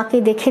মাকে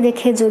দেখে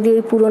দেখে যদি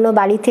ওই পুরনো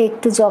বাড়িতে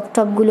একটু জপ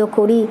টপগুলো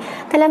করি,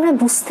 তাহলে আমরা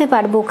বুঝতে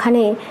পারবো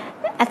ওখানে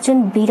একজন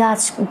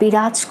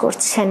বিরাজ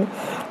করছেন।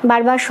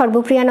 বারবার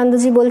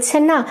সর্বপ্রিয়ানন্দজি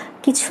বলছেন না,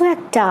 কিছু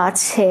একটা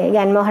আছে,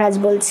 জ্ঞান মহারাজ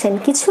বলছেন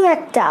কিছু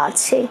একটা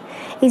আছে।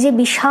 এই যে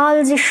বিশাল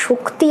যে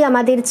শক্তি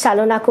আমাদের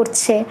চালনা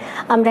করছে,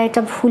 আমরা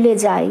এটা ভুলে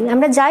যাই।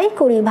 আমরা যাই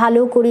করি,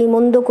 ভালো করি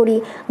মন্দ করি,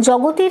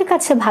 জগতের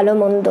কাছে ভালো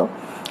মন্দ।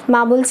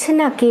 মা বলছেন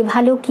না, কে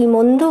ভালো কি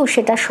মন্দ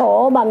সেটা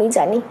সব আমি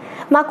জানি।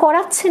 মা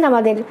করাচ্ছেন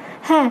আমাদের।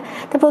 হ্যাঁ,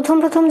 তা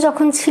প্রথম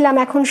যখন ছিলাম,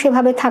 এখন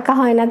সেভাবে থাকা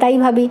হয় না, তাই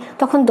ভাবি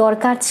তখন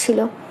দরকার ছিল,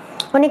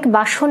 অনেক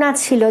বাসনা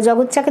ছিল।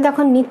 জগৎটাকে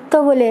তখন নিত্য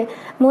বলে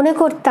মনে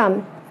করতাম,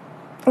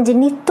 যে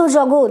নিত্য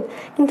জগৎ,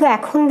 কিন্তু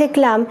এখন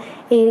দেখলাম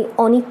এই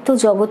অনিত্য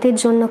জগতের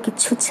জন্য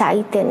কিছু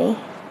চাইতে নেই।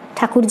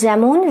 ঠাকুর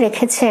যেমন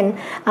রেখেছেন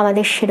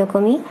আমাদের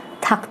সেরকমই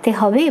থাকতে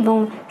হবে, এবং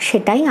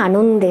সেটাই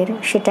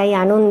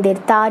আনন্দের।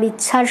 তার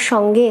ইচ্ছার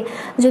সঙ্গে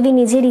যদি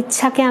নিজের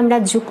ইচ্ছাকে আমরা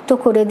যুক্ত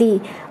করে দিই,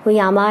 ওই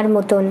আমার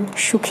মতন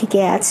সুখী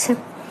কে আছে।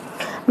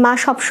 মা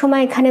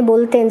সবসময় এখানে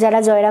বলতেন, যারা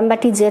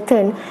জয়রামবাটি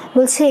যেতেন,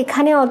 বলছে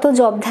এখানে অত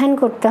জপ ধ্যান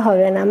করতে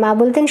হবে না। মা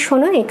বলতেন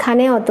শোনো,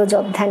 এখানে অত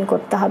জপ ধ্যান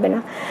করতে হবে না।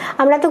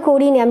 আমরা তো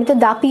করিনি, আমি তো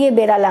দাপিয়ে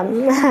বেরালাম।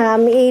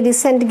 আমি এই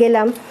রিসেন্ট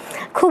গেলাম,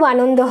 খুব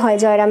আনন্দ হয়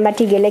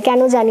জয়রামবাটি গেলে,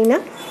 কেন জানি না।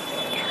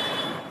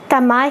 তা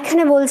মা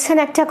এখানে বলছেন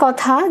একটা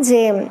কথা,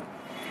 যে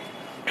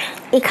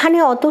এখানে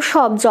অত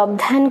সব জপ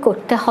ধ্যান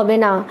করতে হবে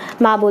না।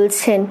 মা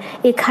বলছেন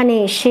এখানে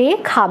এসে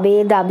খাবে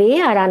দাবে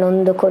আর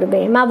আনন্দ করবে।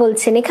 মা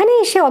বলছেন এখানে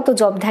এসে অত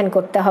জপ ধ্যান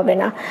করতে হবে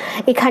না,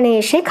 এখানে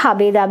এসে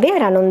খাবে দাবে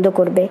আর আনন্দ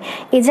করবে।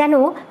 এ যেন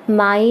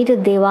মায়ের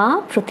দেওয়া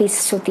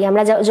প্রতিশ্রুতি।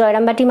 আমরা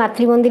জয়রামবাটি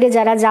মাতৃমন্দিরে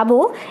যারা যাব,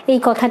 এই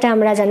কথাটা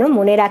আমরা যেন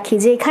মনে রাখি,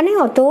 যে এখানে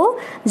অত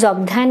জপ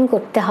ধ্যান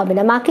করতে হবে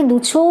না, মাকে দু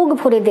চোখ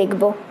ভরে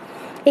দেখব।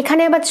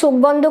 এখানে আবার চোখ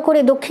বন্ধ করে,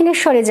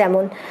 দক্ষিণেশ্বরে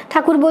যেমন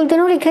ঠাকুর বলতেন,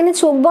 ওর এখানে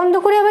চোখ বন্ধ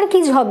করে আবার কি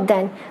ঝপ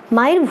দেন?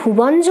 মায়ের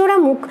ভুবন জোড়া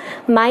মুখ,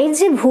 মায়ের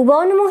যে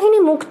ভুবন মোহিনী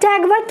মুখটা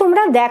একবার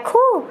তোমরা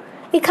দেখো।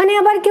 এখানে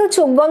আবার কেউ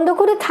চোখ বন্ধ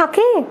করে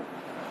থাকে?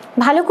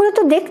 ভালো করে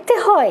তো দেখতে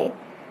হয়,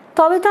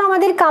 তবে তো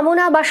আমাদের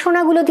কামনা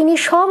বাসনাগুলো তিনি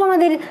সব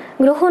আমাদের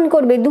গ্রহণ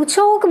করবে। দু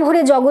চোখ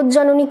ভরে জগৎ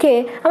জননীকে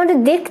আমাদের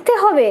দেখতে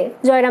হবে,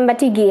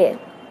 জয়রামবাটি গিয়ে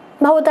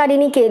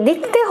ভবতারিণীকে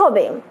দেখতে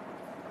হবে।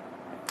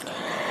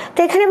 তো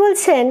এখানে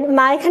বলছেন,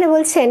 মা এখানে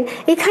বলছেন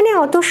এখানে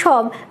অত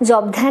সব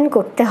জপ ধ্যান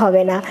করতে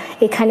হবে না,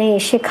 এখানে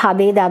এসে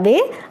খাবে দাবে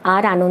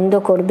আর আনন্দ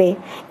করবে।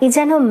 এ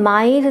যেন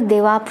মায়ের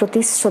দেওয়া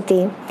প্রতিশ্রুতি,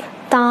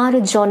 তার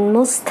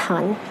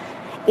জন্মস্থান,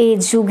 এ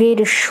যুগের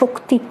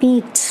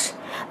শক্তিপীঠ,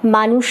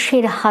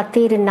 মানুষের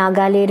হাতের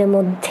নাগালের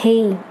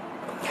মধ্যেই।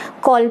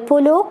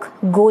 কল্পলোক,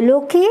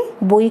 গোলোকে,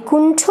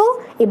 বৈকুণ্ঠ,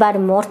 এবার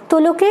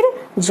মর্তলোকের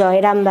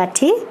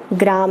জয়রামবাটি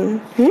গ্রাম।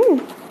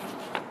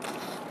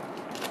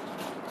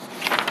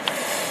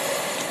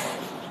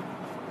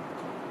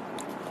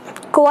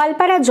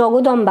 কোয়ালপাড়া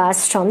জগদম্বা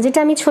আশ্রম, যেটা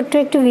আমি ছোট্ট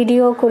একটু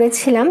ভিডিও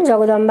করেছিলাম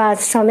জগদম্বা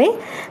আশ্রমে।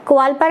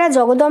 কোয়ালপাড়া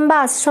জগদম্বা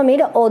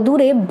আশ্রমের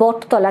অদূরে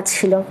বটতলা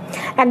ছিল।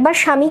 একবার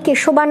স্বামী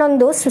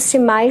কেশবানন্দ শ্রী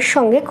মায়ের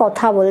সঙ্গে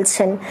কথা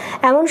বলছেন,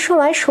 এমন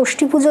সময়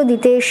ষষ্ঠী পুজো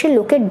দিতে এসে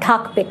লোকের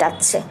ঢাক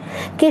পেটাচ্ছে।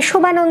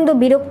 কেশবানন্দ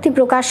বিরক্তি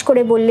প্রকাশ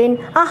করে বললেন,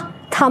 আহ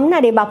থাম না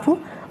রে বাপু।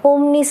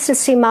 অমনি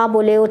শ্রী মা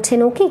বলে ওঠেন,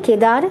 ও কি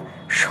কেদার,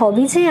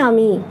 সবই যে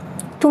আমি,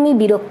 তুমি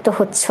বিরক্ত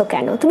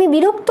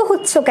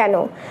হচ্ছ কেন?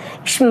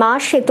 মা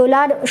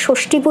শেতলার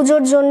ষষ্ঠী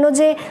পুজোর জন্য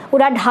যে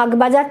ওরা ঢাক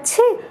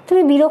বাজাচ্ছে,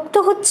 তুমি বিরক্ত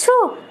হচ্ছ?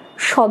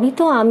 সবই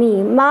তো আমি।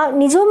 মা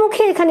নিজ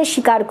মুখে এখানে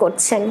স্বীকার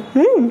করছেন।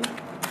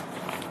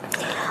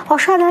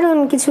 অসাধারণ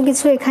কিছু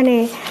কিছু এখানে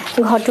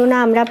ঘটনা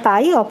আমরা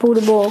পাই,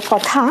 অপূর্ব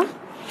কথা।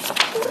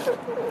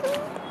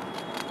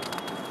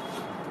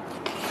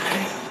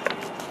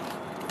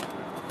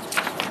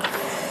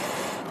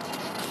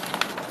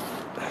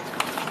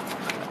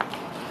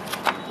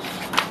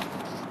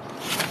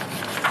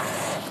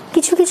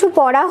 কিছু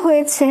পড়া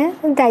হয়েছে,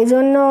 তাই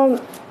জন্য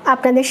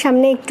আপনাদের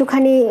সামনে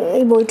একটুখানি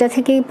এই বইটা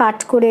থেকেই পাঠ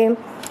করে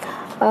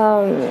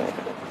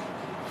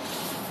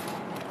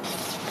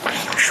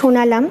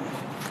শোনালাম।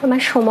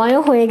 আমার সময়ও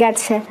হয়ে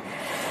গেছে।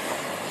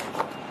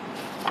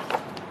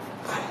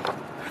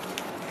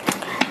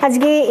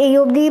 আজকে এই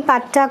অবধি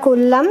পাঠটা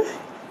করলাম,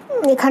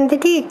 এখান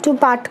থেকে একটু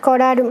পাঠ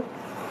করার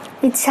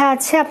ইচ্ছা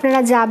আছে। আপনারা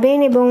যাবেন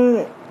এবং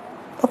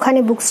ওখানে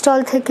বুক স্টল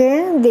থেকে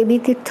দেবী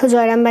তীর্থ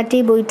জয়রামবাটি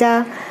বইটা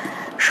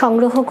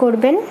সংগ্রহ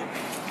করবেন।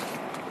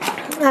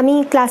 আমি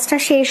ক্লাসটা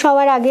শেষ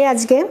হওয়ার আগে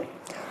আজকে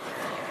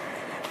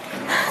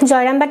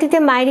জয়রামবাটিতে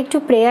মায়ের একটু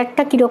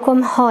প্রেয়ারটা কীরকম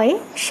হয়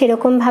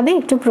সেরকমভাবে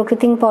একটু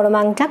প্রকৃতিং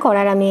পরমাংটা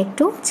করার আমি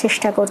একটু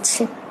চেষ্টা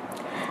করছি।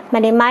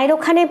 মানে মায়ের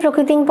ওখানে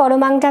প্রকৃতিং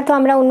পরমাংটা তো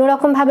আমরা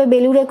অন্যরকমভাবে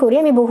বেলুড়ে করি,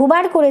 আমি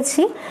বহুবার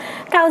করেছি।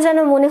 তাও যেন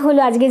মনে হলো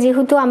আজকে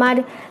যেহেতু আমার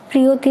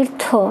প্রিয়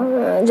তীর্থ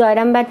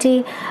জয়রামবাটি,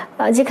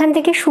 যেখান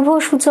থেকে শুভ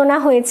সূচনা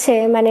হয়েছে,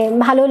 মানে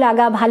ভালো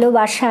লাগা,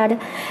 ভালোবাসার,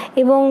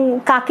 এবং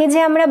কাকে যে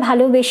আমরা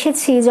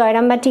ভালোবেসেছি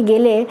জয়রামবাটি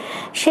গেলে,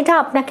 সেটা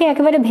আপনাকে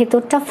একেবারে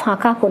ভেতরটা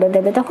ফাঁকা করে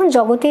দেবে। তখন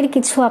জগতের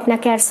কিছু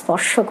আপনাকে আর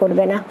স্পর্শ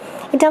করবে না।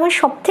 এটা আমার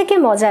সব থেকে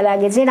মজা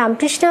লাগে যে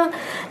রামকৃষ্ণ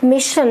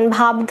মিশন,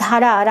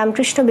 ভাবধারা,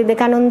 রামকৃষ্ণ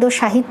বিবেকানন্দ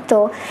সাহিত্য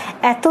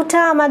এতটা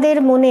আমাদের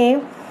মনে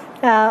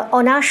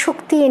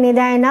অনাসক্তি এনে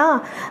দেয় না,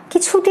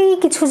 কিছুতেই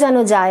কিছু যেন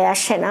যায়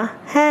আসে না।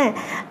 হ্যাঁ,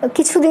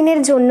 কিছুদিনের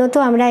জন্য তো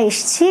আমরা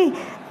এসছি।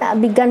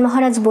 বিজ্ঞান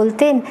মহারাজ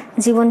বলতেন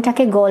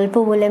জীবনটাকে গল্প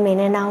বলে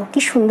মেনে নাও। কি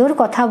সুন্দর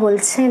কথা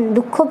বলছেন।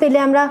 দুঃখ পেলে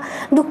আমরা,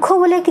 দুঃখ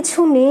বলে কিছু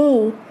নেই।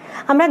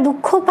 আমরা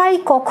দুঃখ পাই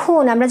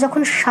কখন? আমরা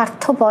যখন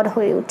স্বার্থপর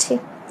হয়ে উঠি,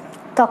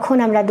 তখন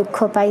আমরা দুঃখ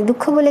পাই।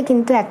 দুঃখ বলে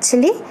কিন্তু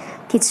অ্যাকচুয়ালি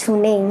কিছু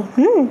নেই।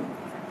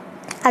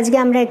 আজকে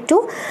আমরা একটু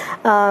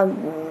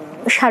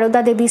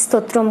সারদা দেবী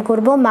স্তোত্রম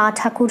করব। মা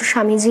ঠাকুর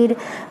স্বামীজির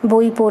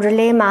বই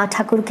পড়লে, মা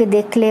ঠাকুরকে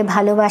দেখলে,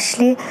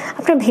 ভালোবাসলে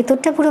আপনার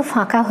ভেতরটা পুরো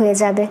ফাঁকা হয়ে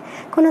যাবে,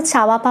 কোনো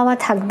চাওয়া পাওয়া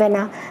থাকবে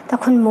না।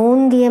 তখন মন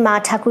দিয়ে মা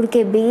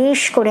ঠাকুরকে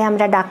বেশ করে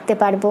আমরা ডাকতে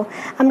পারবো।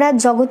 আমরা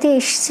জগতে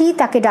এসেছি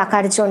তাকে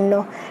ডাকার জন্য।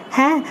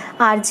 হ্যাঁ,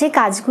 আর যে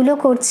কাজগুলো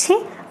করছি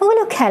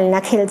ওগুলো খেলনা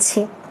খেলছি,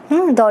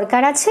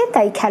 দরকার আছে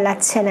তাই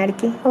খেলাচ্ছেন আর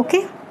কি। ওকে,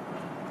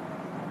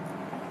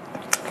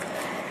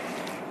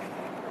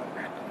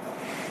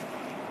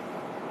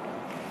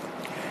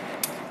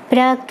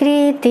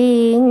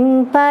 প্রকৃতিং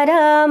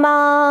পরমামভয়াম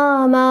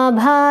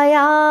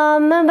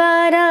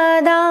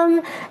বরদাম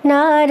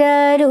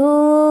নররূপধরাম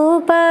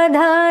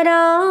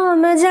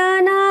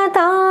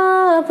জনতাপহরাম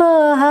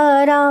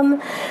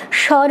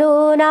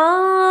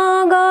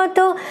শরণাগত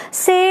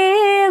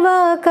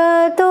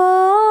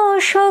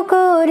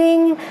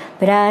সেবকতোষকরিং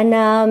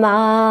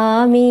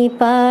প্রণমামি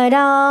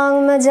পরাং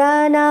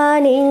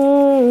জননীং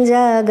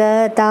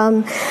জগতাম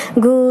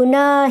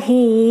গুণহীনসুতান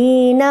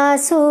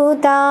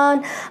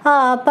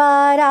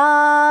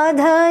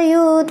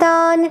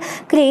अपराधयुतान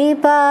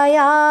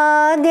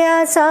कृपयाद्य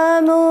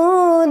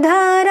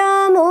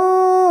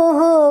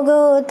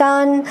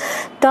समुद्धरमोहगतान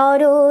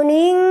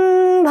तरुणीं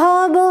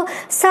भव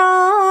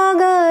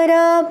सागर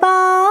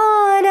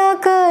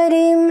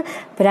पारकरीं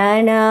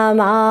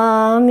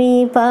प्रणमामि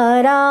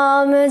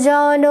परां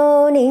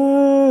जननीं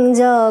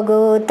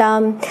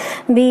जगतां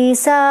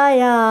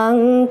विषयां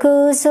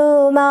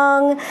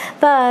कुसुमां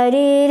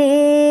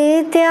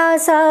परिहृत्य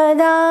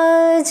सदा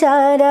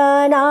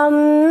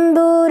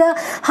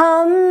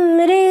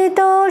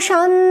चरणाम्बुरहमृतो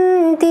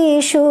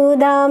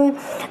शान्तिसुधां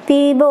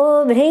पिबो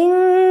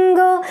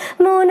भृङ्गो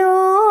मुनो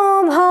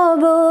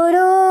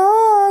भवरोगहरं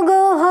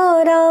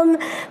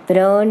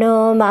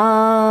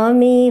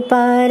प्रणमामि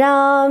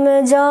परां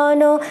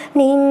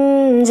जननीं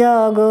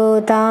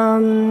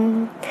जगतां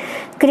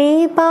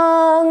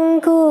कृपां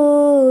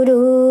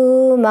कुरु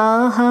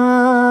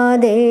महादेवी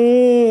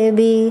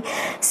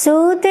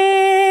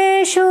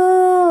सुतेषु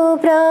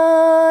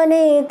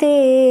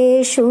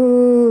प्रणितेषु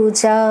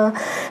च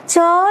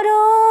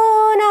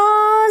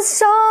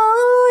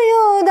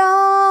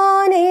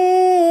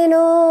चरणाश्रयदानेन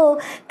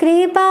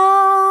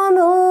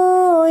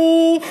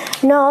कृपामयि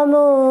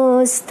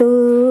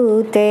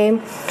नमोस्तुते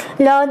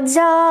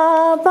लज्जापटावृते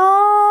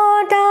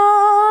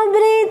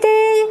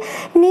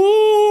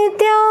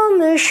नित्यं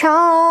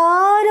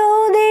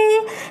शारदे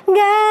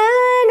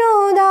ज्ञानदायिके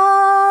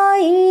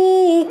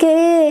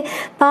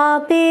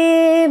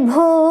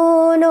पापेभ्यो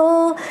नो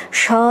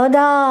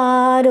सदा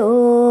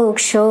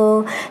रक्षो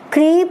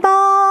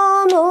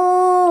कृपामयि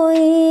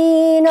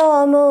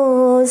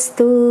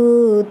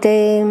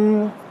नमोस्तुते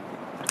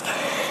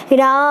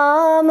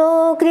राम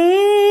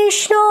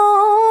कृष्ण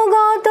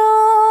गत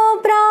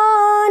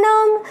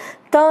प्राणं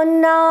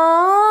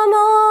तन्नाम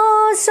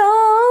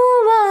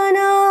सवनप्रियं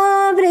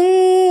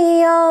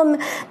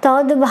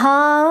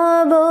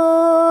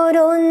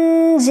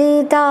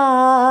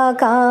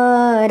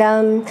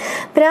तद्भावरञ्जिताकारं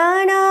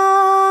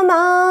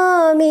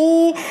प्रणमामि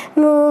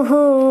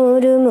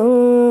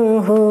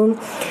मुहुर्मुहुः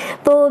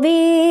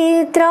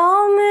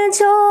पवित्रं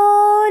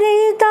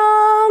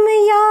चरितं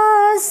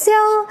यस्य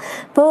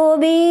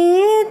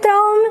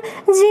पवित्रं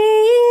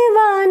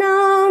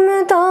जीवनं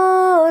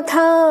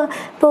तथा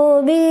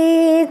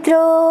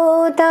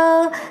पवित्रता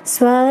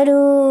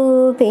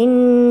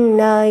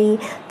स्वरूपिण्यै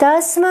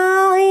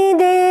तस्मै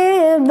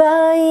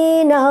देव्यै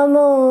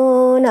नमो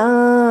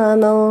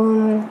नमो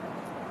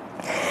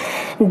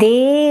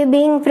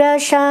देवीं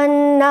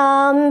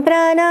प्रसन्नां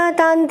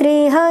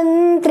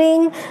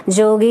प्रणतान्त्रिहन्त्रीं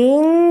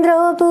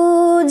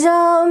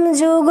जोगीन्द्रपूजां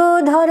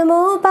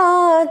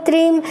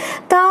जुगधर्मपात्रीं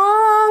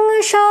तां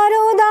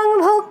शारदां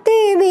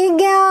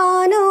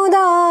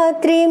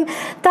भक्तिविज्ञानदात्रीं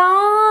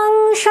तां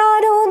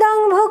शारदां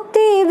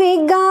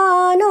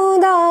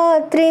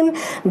भक्तिविज्ञानदात्रीं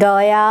धरित्रीं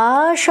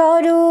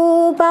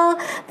दयास्वरूपा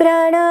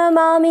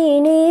प्रणमामि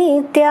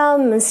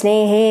नित्यं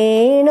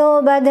स्नेहेनोबध्नासि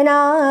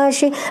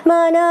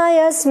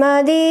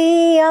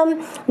मनयस्मदीयं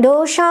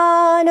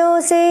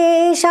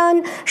दोषानशेषान्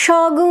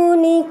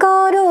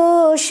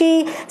सगुणीकरोषि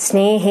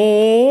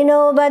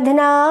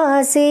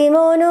स्नेहेनोबध्नासि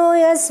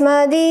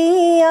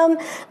मनयस्मदीयं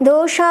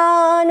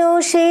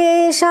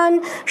दोषानशेषान्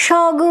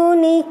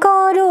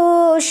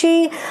सगुणीकरोषि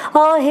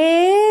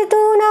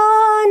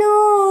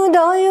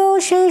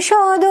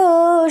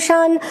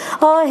अहेतुनानुदयोशेषदोषान्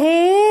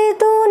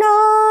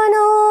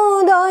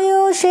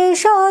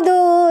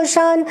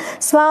अहेतुनानुदयोशेषदोषान्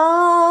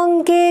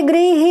स्वाङ्के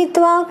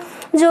गृहीत्वा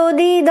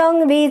जोदिदं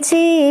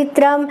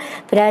विचित्रं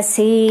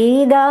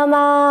प्रसीद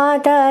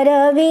मातर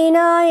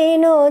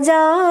विनयेनो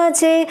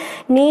जाचे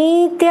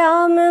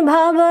नित्यं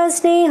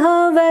भवस्नेहवतीषु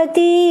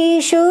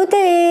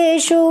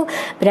तेषु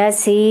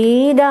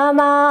प्रसीद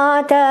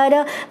मातर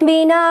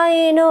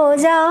विनयेनो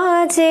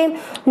जाचे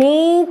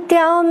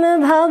नित्यं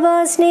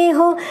भवस्नेहवतीषु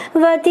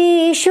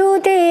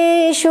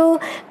तेषु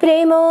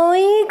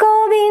प्रेमैकबिन्दुं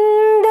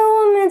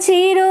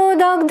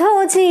चिरोदग्धो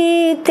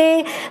चित्ते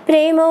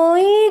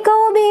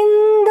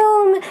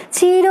प्रेमैकबिन्दुं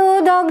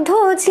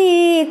चिरोदग्धो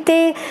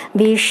चित्ते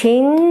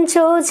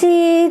विषिञ्चो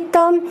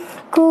चित्तं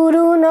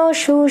कुरु न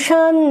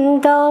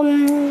सुशान्तम्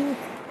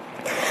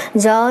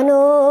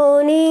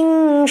जननीं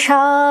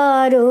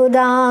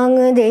शारदां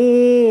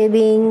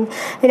देवीं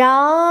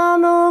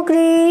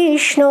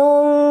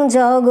रामकृष्णं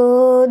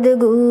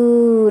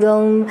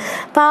जगद्गुरुं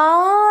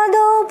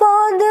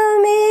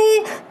पादपद्मे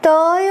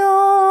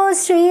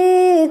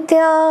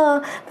तयोश्रित्या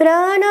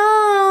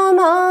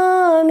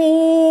प्रणमामि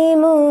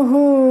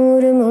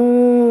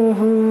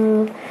मुहुर्मुहुः।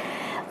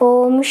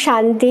 ओम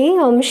शांति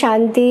ओम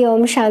शांति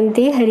ओम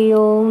शांति। हरि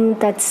ओम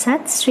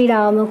तत्सत्। श्री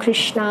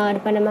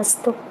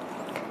रामकृष्णार्पणमस्तु।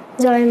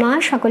 जय मा।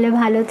 सकले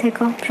भालो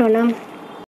থেকো। प्रणाम।